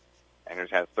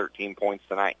 Sanders has 13 points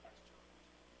tonight.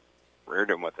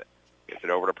 Reardon with it. Gets it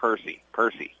over to Percy.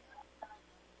 Percy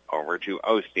over to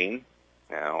Osteen.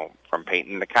 Now from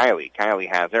Peyton to Kylie. Kylie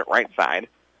has it right side.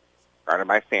 Guarded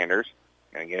by Sanders.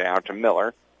 Going to get it out to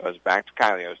Miller. Goes back to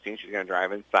Kylie Osteen. She's going to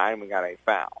drive inside, and we got a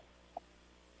foul.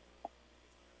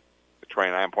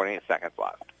 29.8 seconds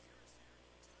left.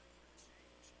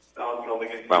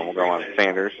 Well, we'll go on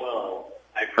Sanders.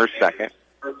 Her second.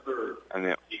 And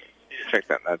then check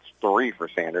that. That's 3 for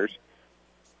Sanders.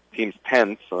 Team's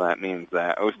 10th, so that means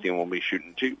that Osteen will be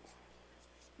shooting 2.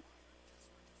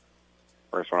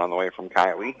 First one on the way from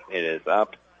Kylie. It is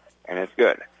up, and it's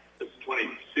good. It's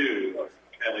 22.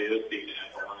 Kylie Osteen.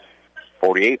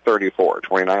 48-34,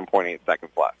 29.8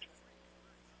 seconds left.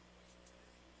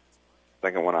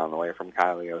 Second one on the way from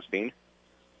Kylie Osteen.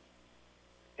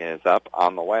 Is up,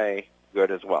 on the way, good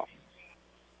as well.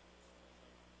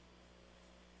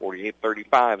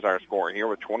 48-35 is our score here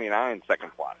with 29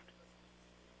 seconds left.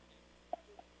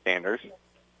 Sanders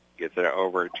gets it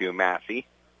over to Massey.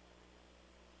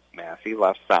 Massey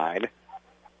left side.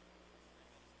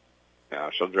 Now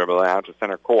she'll dribble it out to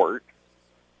center court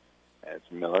as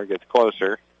Miller gets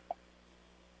closer.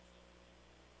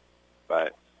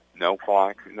 But no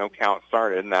clock, no count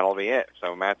started, and that'll be it.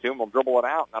 So Mattoon will dribble it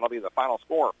out, and that'll be the final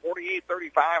score.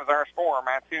 48-35 is our score.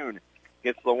 Mattoon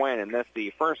gets the win, and this is the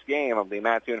first game of the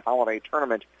Mattoon Holiday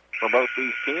Tournament for both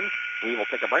these teams. We will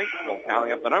take a break. We'll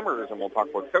tally up the numbers, and we'll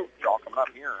talk with Coach. All coming up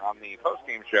here on the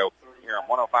post-game show here on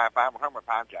 105.5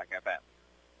 100.5 Jack FM.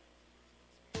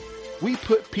 We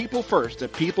put people first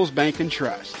at People's Bank and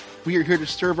Trust. We are here to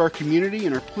serve our community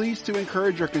and are pleased to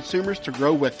encourage our consumers to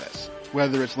grow with us.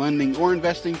 Whether it's lending or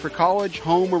investing for college,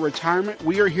 home, or retirement,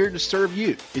 we are here to serve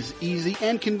you. It's easy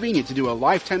and convenient to do a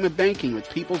lifetime of banking with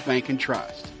People's Bank and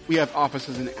Trust. We have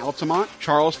offices in Altamont,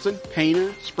 Charleston,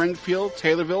 Pana, Springfield,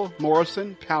 Taylorville,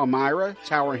 Morrison, Palmyra,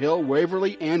 Tower Hill,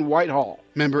 Waverly, and Whitehall.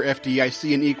 Member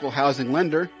FDIC and equal housing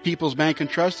lender, People's Bank and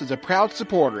Trust is a proud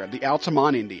supporter of the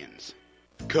Altamont Indians.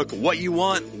 Cook what you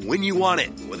want, when you want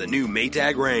it, with a new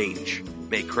Maytag range.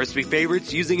 Make crispy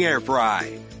favorites using air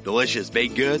fry. Delicious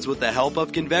baked goods with the help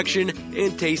of convection,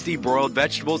 and tasty broiled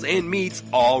vegetables and meats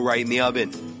all right in the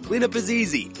oven. Cleanup is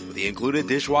easy with the included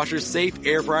dishwasher-safe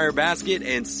air fryer basket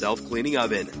and self-cleaning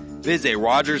oven. Visit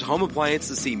Rogers Home Appliance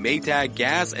to see Maytag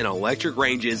gas and electric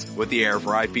ranges with the air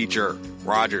fry feature.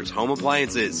 Rogers Home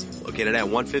Appliances, located at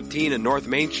 115 and North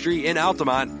Main Street in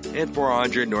Altamont and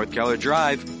 400 North Keller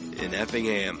Drive in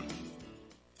Effingham.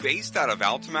 Based out of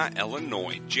Altamont,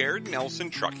 Illinois, Jared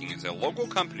Nelson Trucking is a local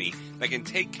company that can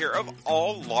take care of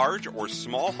all large or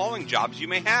small hauling jobs you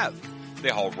may have. They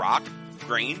haul rock,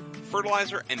 grain,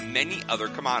 fertilizer, and many other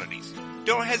commodities.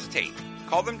 Don't hesitate.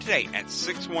 Call them today at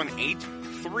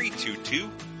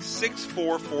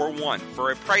 618-322-6441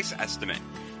 for a price estimate.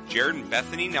 Jared and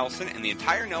Bethany Nelson and the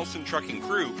entire Nelson Trucking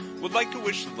crew would like to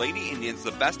wish the Lady Indians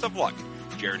the best of luck.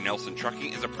 Jared Nelson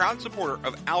Trucking is a proud supporter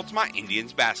of Altamont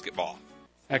Indians basketball.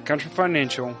 At Country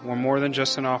Financial, we're more than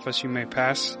just an office you may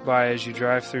pass by as you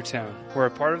drive through town. We're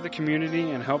a part of the community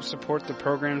and help support the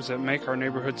programs that make our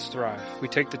neighborhoods thrive. We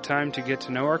take the time to get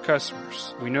to know our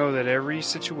customers. We know that every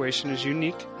situation is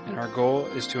unique, and our goal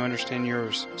is to understand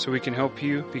yours so we can help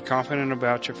you be confident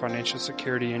about your financial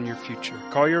security and your future.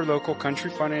 Call your local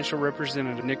Country Financial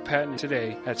representative, Nick Patton,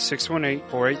 today at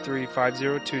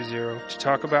 618-483-5020 to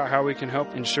talk about how we can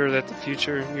help ensure that the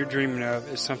future you're dreaming of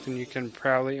is something you can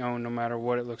proudly own no matter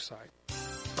what it looks like.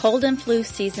 Cold and flu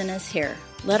season is here.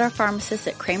 Let our pharmacists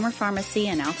at Kramer Pharmacy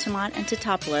in Altamont and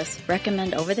Teutopolis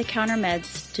recommend over-the-counter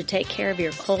meds to take care of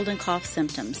your cold and cough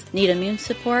symptoms. Need immune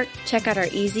support? Check out our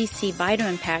Easy C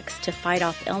vitamin packs to fight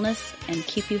off illness and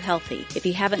keep you healthy. If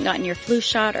you haven't gotten your flu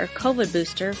shot or COVID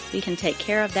booster, we can take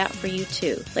care of that for you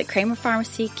too. Let Kramer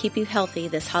Pharmacy keep you healthy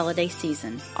this holiday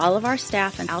season. All of our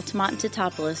staff in Altamont and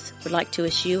Teutopolis would like to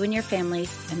wish you and your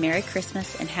families a Merry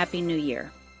Christmas and Happy New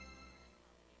Year.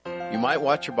 You might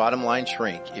watch your bottom line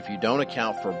shrink if you don't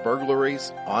account for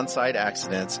burglaries, on-site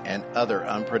accidents, and other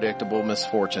unpredictable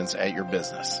misfortunes at your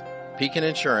business. Pekin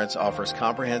Insurance offers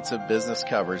comprehensive business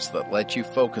coverage that lets you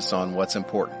focus on what's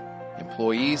important: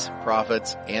 employees,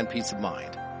 profits, and peace of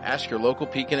mind. Ask your local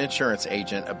Pekin Insurance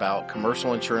agent about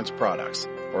commercial insurance products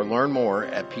or learn more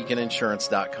at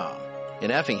pekininsurance.com.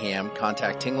 In Effingham,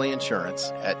 contact Tingley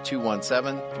Insurance at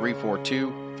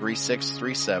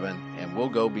 217-342-3637 and we'll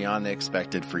go beyond the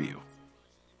expected for you.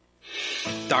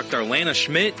 Dr. Lana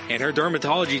Schmidt and her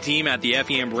dermatology team at the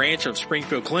Effingham branch of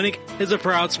Springfield Clinic is a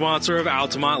proud sponsor of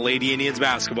Altamont Lady Indians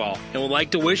basketball and would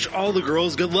like to wish all the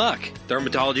girls good luck.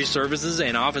 Dermatology services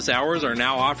and office hours are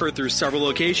now offered through several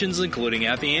locations including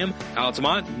Effingham,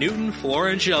 Altamont, Newton,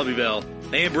 Flora, and Shelbyville.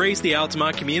 They embrace the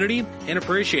Altamont community and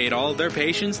appreciate all of their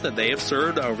patients that they have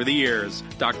served over the years.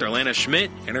 Dr. Lana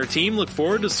Schmidt and her team look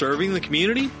forward to serving the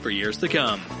community for years to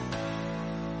come.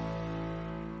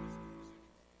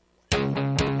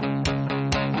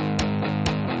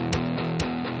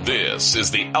 This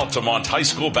is the Altamont High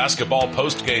School Basketball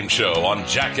Post-Game Show on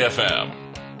Jack FM.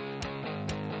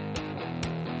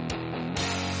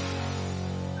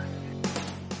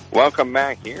 Welcome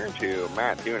back here to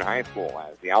Mattoon High School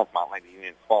as the Altamont Lady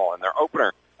Unions fall in their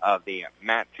opener of the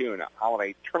Mattoon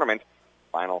Holiday Tournament.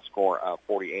 Final score of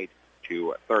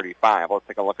 48-35. Let's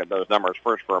take a look at those numbers.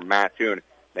 First for Mattoon,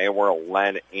 they were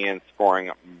led in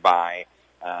scoring by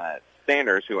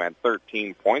Sanders, who had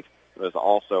 13 points. It was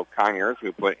also Conyers,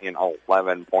 who put in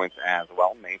 11 points as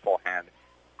well. Maple had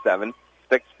 7.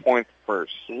 6 points for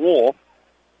Swole.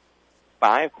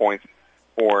 5 points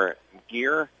for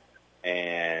Gear.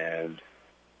 And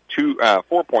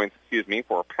 4 points,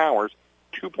 for Powers.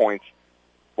 2 points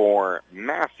for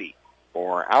Massey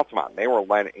for Altamont. They were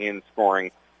led in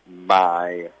scoring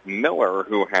by Miller,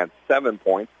 who had 7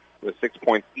 points, with 6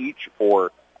 points each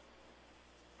for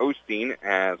Osteen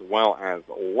as well as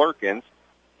Lurkins.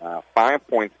 5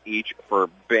 points each for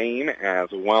Bain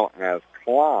as well as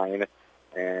Klein,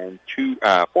 and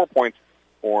 4 points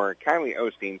for Kylie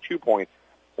Osteen, 2 points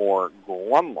for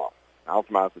Grunlow.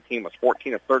 Altamont as a team was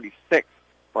 14 of 36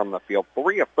 from the field,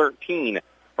 3 of 13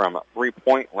 from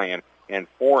three-point land, and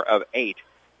 4 of 8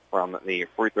 from the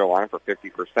free throw line for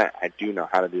 50%. I do know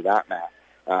how to do that math.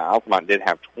 Altamont did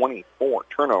have 24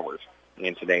 turnovers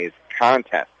in today's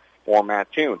contest. For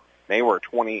Mattoon, they were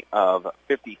 20 of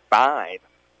 55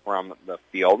 from the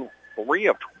field, 3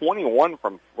 of 21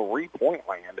 from three-point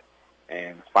land,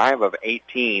 and 5 of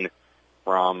 18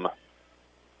 from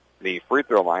the free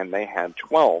throw line. They had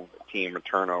 12 team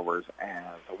turnovers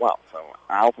as well. So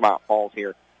Altamont falls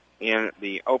here in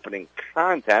the opening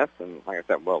contest, and like I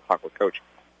said, we'll talk with Coach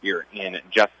here in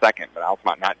just a second. But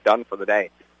Altamont not done for the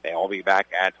day. They will be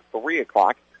back at 3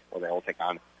 o'clock, where they will take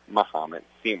on Muhammad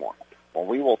Seymour. Well,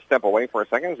 we will step away for a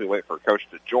second as we wait for Coach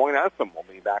to join us, and we'll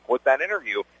be back with that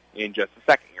interview in just a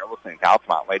second. You're listening to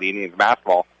Altamont Lady Indians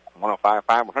Basketball on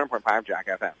 105.5, 100.5 Jack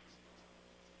FM.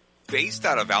 Based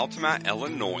out of Altamont,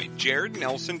 Illinois, Jared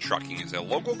Nelson Trucking is a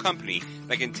local company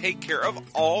that can take care of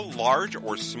all large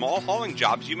or small hauling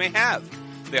jobs you may have.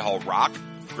 They haul rock,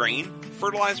 grain,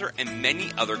 fertilizer, and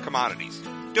many other commodities.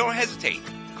 Don't hesitate.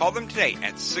 Call them today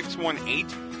at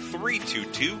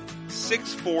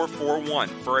 618-322-6441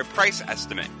 for a price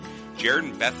estimate. Jared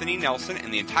and Bethany Nelson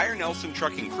and the entire Nelson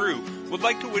Trucking crew would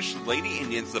like to wish the Lady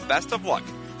Indians the best of luck.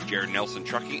 Jared Nelson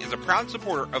Trucking is a proud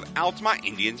supporter of Altamont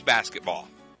Indians basketball.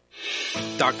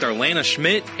 Dr. Lana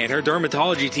Schmidt and her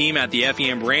dermatology team at the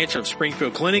Effingham branch of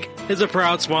Springfield Clinic is a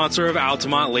proud sponsor of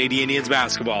Altamont Lady Indians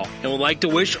basketball and would like to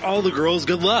wish all the girls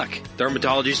good luck.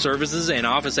 Dermatology services and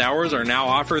office hours are now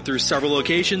offered through several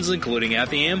locations including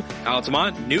Effingham,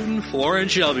 Altamont, Newton, Flora, and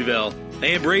Shelbyville.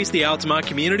 They embrace the Altamont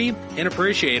community and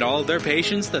appreciate all of their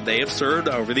patients that they have served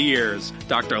over the years.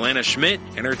 Dr. Lana Schmidt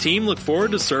and her team look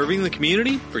forward to serving the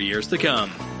community for years to come.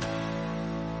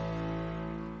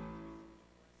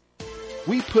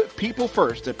 We put people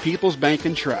first at People's Bank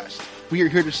and Trust. We are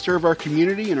here to serve our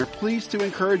community and are pleased to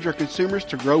encourage our consumers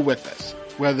to grow with us.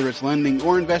 Whether it's lending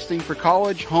or investing for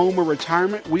college, home, or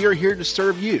retirement, we are here to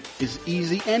serve you. It's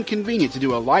easy and convenient to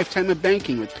do a lifetime of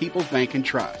banking with People's Bank and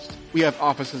Trust. We have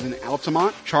offices in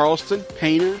Altamont, Charleston,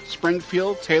 Pana,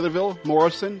 Springfield, Taylorville,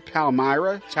 Morrison,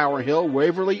 Palmyra, Tower Hill,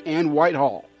 Waverly, and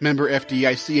Whitehall. Member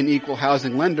FDIC and equal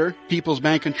housing lender, People's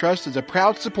Bank and Trust is a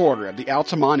proud supporter of the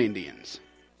Altamont Indians.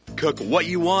 Cook what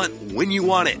you want, when you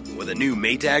want it, with a new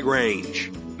Maytag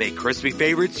range. Make crispy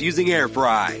favorites using air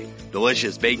fry.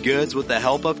 Delicious baked goods with the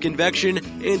help of convection,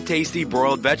 and tasty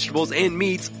broiled vegetables and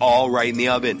meats all right in the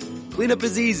oven. Cleanup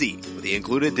is easy with the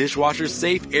included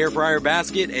dishwasher-safe air fryer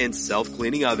basket and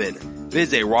self-cleaning oven.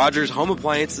 Visit Rogers Home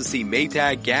Appliance to see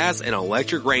Maytag gas and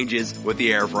electric ranges with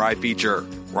the air fry feature.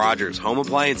 Rogers Home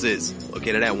Appliances,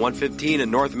 located at 115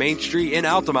 North Main Street in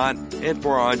Altamont and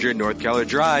 400 North Keller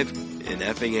Drive in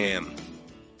Effingham.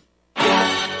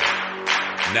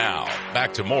 Now,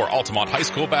 back to more Altamont High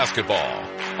School basketball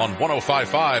on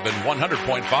 105.5 and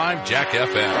 100.5 Jack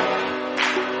FM.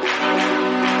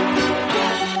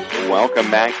 Welcome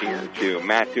back here to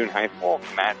Mattoon High School,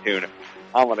 Mattoon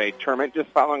Holiday Tournament. Just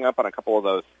following up on a couple of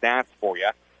those stats for you.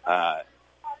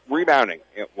 Rebounding,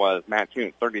 it was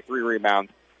Mattoon, 33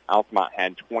 rebounds. Altamont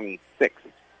had 26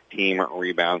 team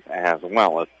rebounds as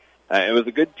well. It was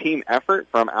a good team effort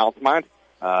from Altamont.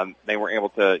 They were able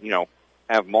to,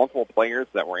 have multiple players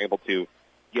that were able to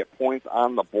get points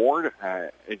on the board.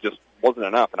 It just wasn't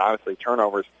enough, and obviously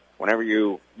turnovers. Whenever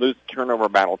you lose the turnover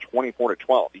battle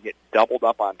 24-12, you get doubled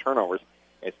up on turnovers.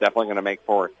 It's definitely going to make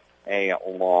for a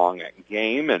long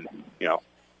game, and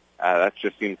that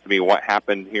just seems to be what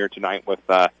happened here tonight with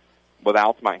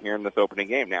Altamont here in this opening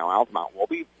game. Now Altamont will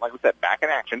be, like we said, back in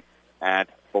action at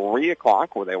 3:00,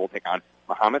 where they will take on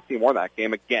Mahomet Seymour. That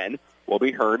game again will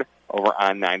be heard over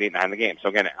on 98.9 The Game. So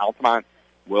again, Altamont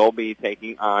will be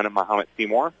taking on Mahomet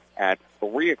Seymour at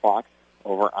 3:00.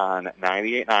 Over on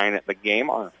 98.9 The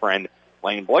Game. Our friend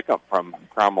Lane Blickup from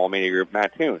Cromwell Media Group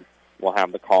Mattoon will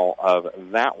have the call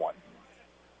of that one.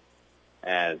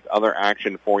 As other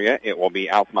action for you, it will be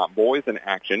Altamont boys in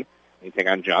action. They take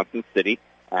on Johnson City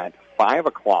at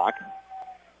 5:00.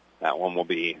 That one will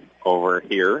be over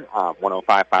here on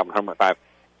 105.5 and 100.5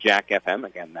 Jack FM.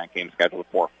 Again, that game scheduled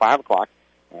for 5:00.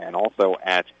 And also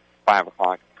at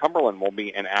 5:00, Cumberland will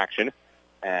be in action,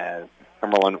 as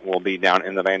Cumberland will be down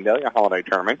in the Vandalia Holiday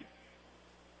Tournament,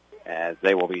 as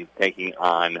they will be taking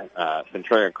on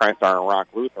Centralia Christ Our Rock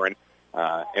Lutheran.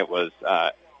 It was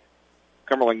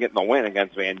Cumberland getting the win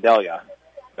against Vandalia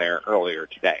there earlier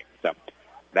today. So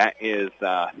that is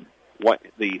what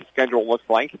the schedule looks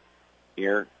like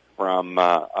here from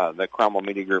the Cromwell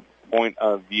Media Group point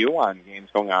of view on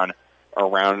games going on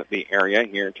around the area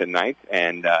here tonight.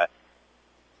 And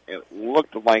it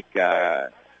looked like I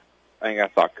think I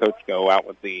saw Coach go out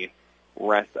with the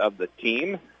rest of the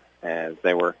team as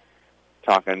they were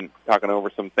talking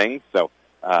over some things. So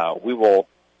we will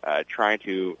try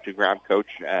to grab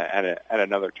Coach at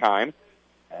another time,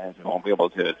 as we won't be able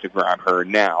to grab her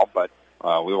now. But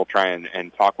we will try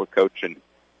and talk with Coach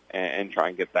and try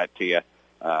and get that to you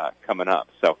coming up.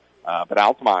 So, but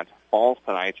Altamont falls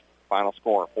tonight. Final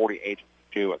score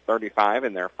 48-35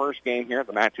 in their first game here at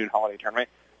the Mattoon Holiday Tournament.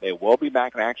 They will be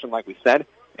back in action, like we said.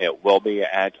 It will be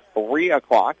at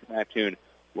 3:00. Mattoon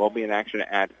will be in action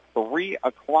at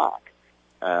 3:00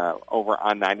 over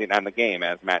on 99 The Game,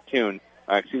 as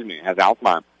as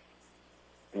Altamont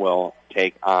will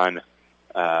take on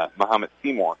Mahomet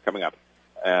Seymour coming up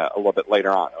a little bit later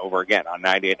on over again on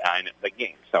 98.9 The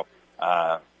Game. So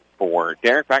for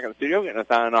Derek back in the studio, getting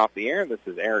us on and off the air, this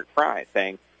is Eric Fry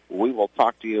saying we will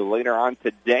talk to you later on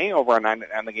today over on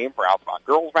 99 The Game for Altamont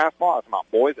girls basketball, Altamont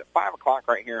boys at 5:00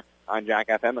 right here on Jack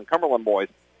FM, and Cumberland boys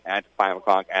at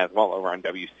 5:00 as well over on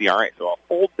WCRA. So a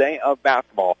full day of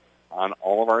basketball on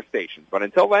all of our stations. But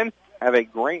until then, have a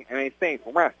great and a safe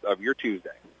rest of your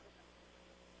Tuesday.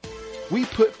 We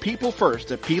put people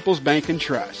first at People's Bank and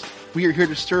Trust. We are here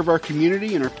to serve our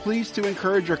community and are pleased to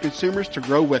encourage our consumers to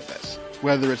grow with us.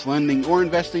 Whether it's lending or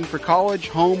investing for college,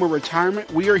 home, or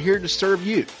retirement, we are here to serve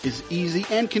you. It's easy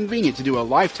and convenient to do a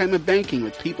lifetime of banking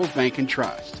with People's Bank and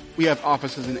Trust. We have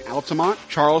offices in Altamont,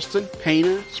 Charleston,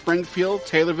 Pana, Springfield,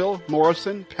 Taylorville,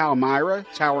 Morrison, Palmyra,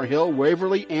 Tower Hill,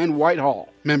 Waverly, and Whitehall.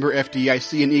 Member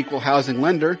FDIC and equal housing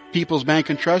lender, People's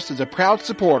Bank and Trust is a proud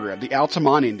supporter of the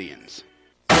Altamont Indians.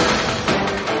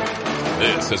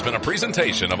 This has been a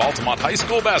presentation of Altamont High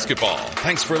School basketball.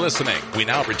 Thanks for listening. We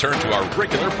now return to our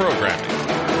regular programming.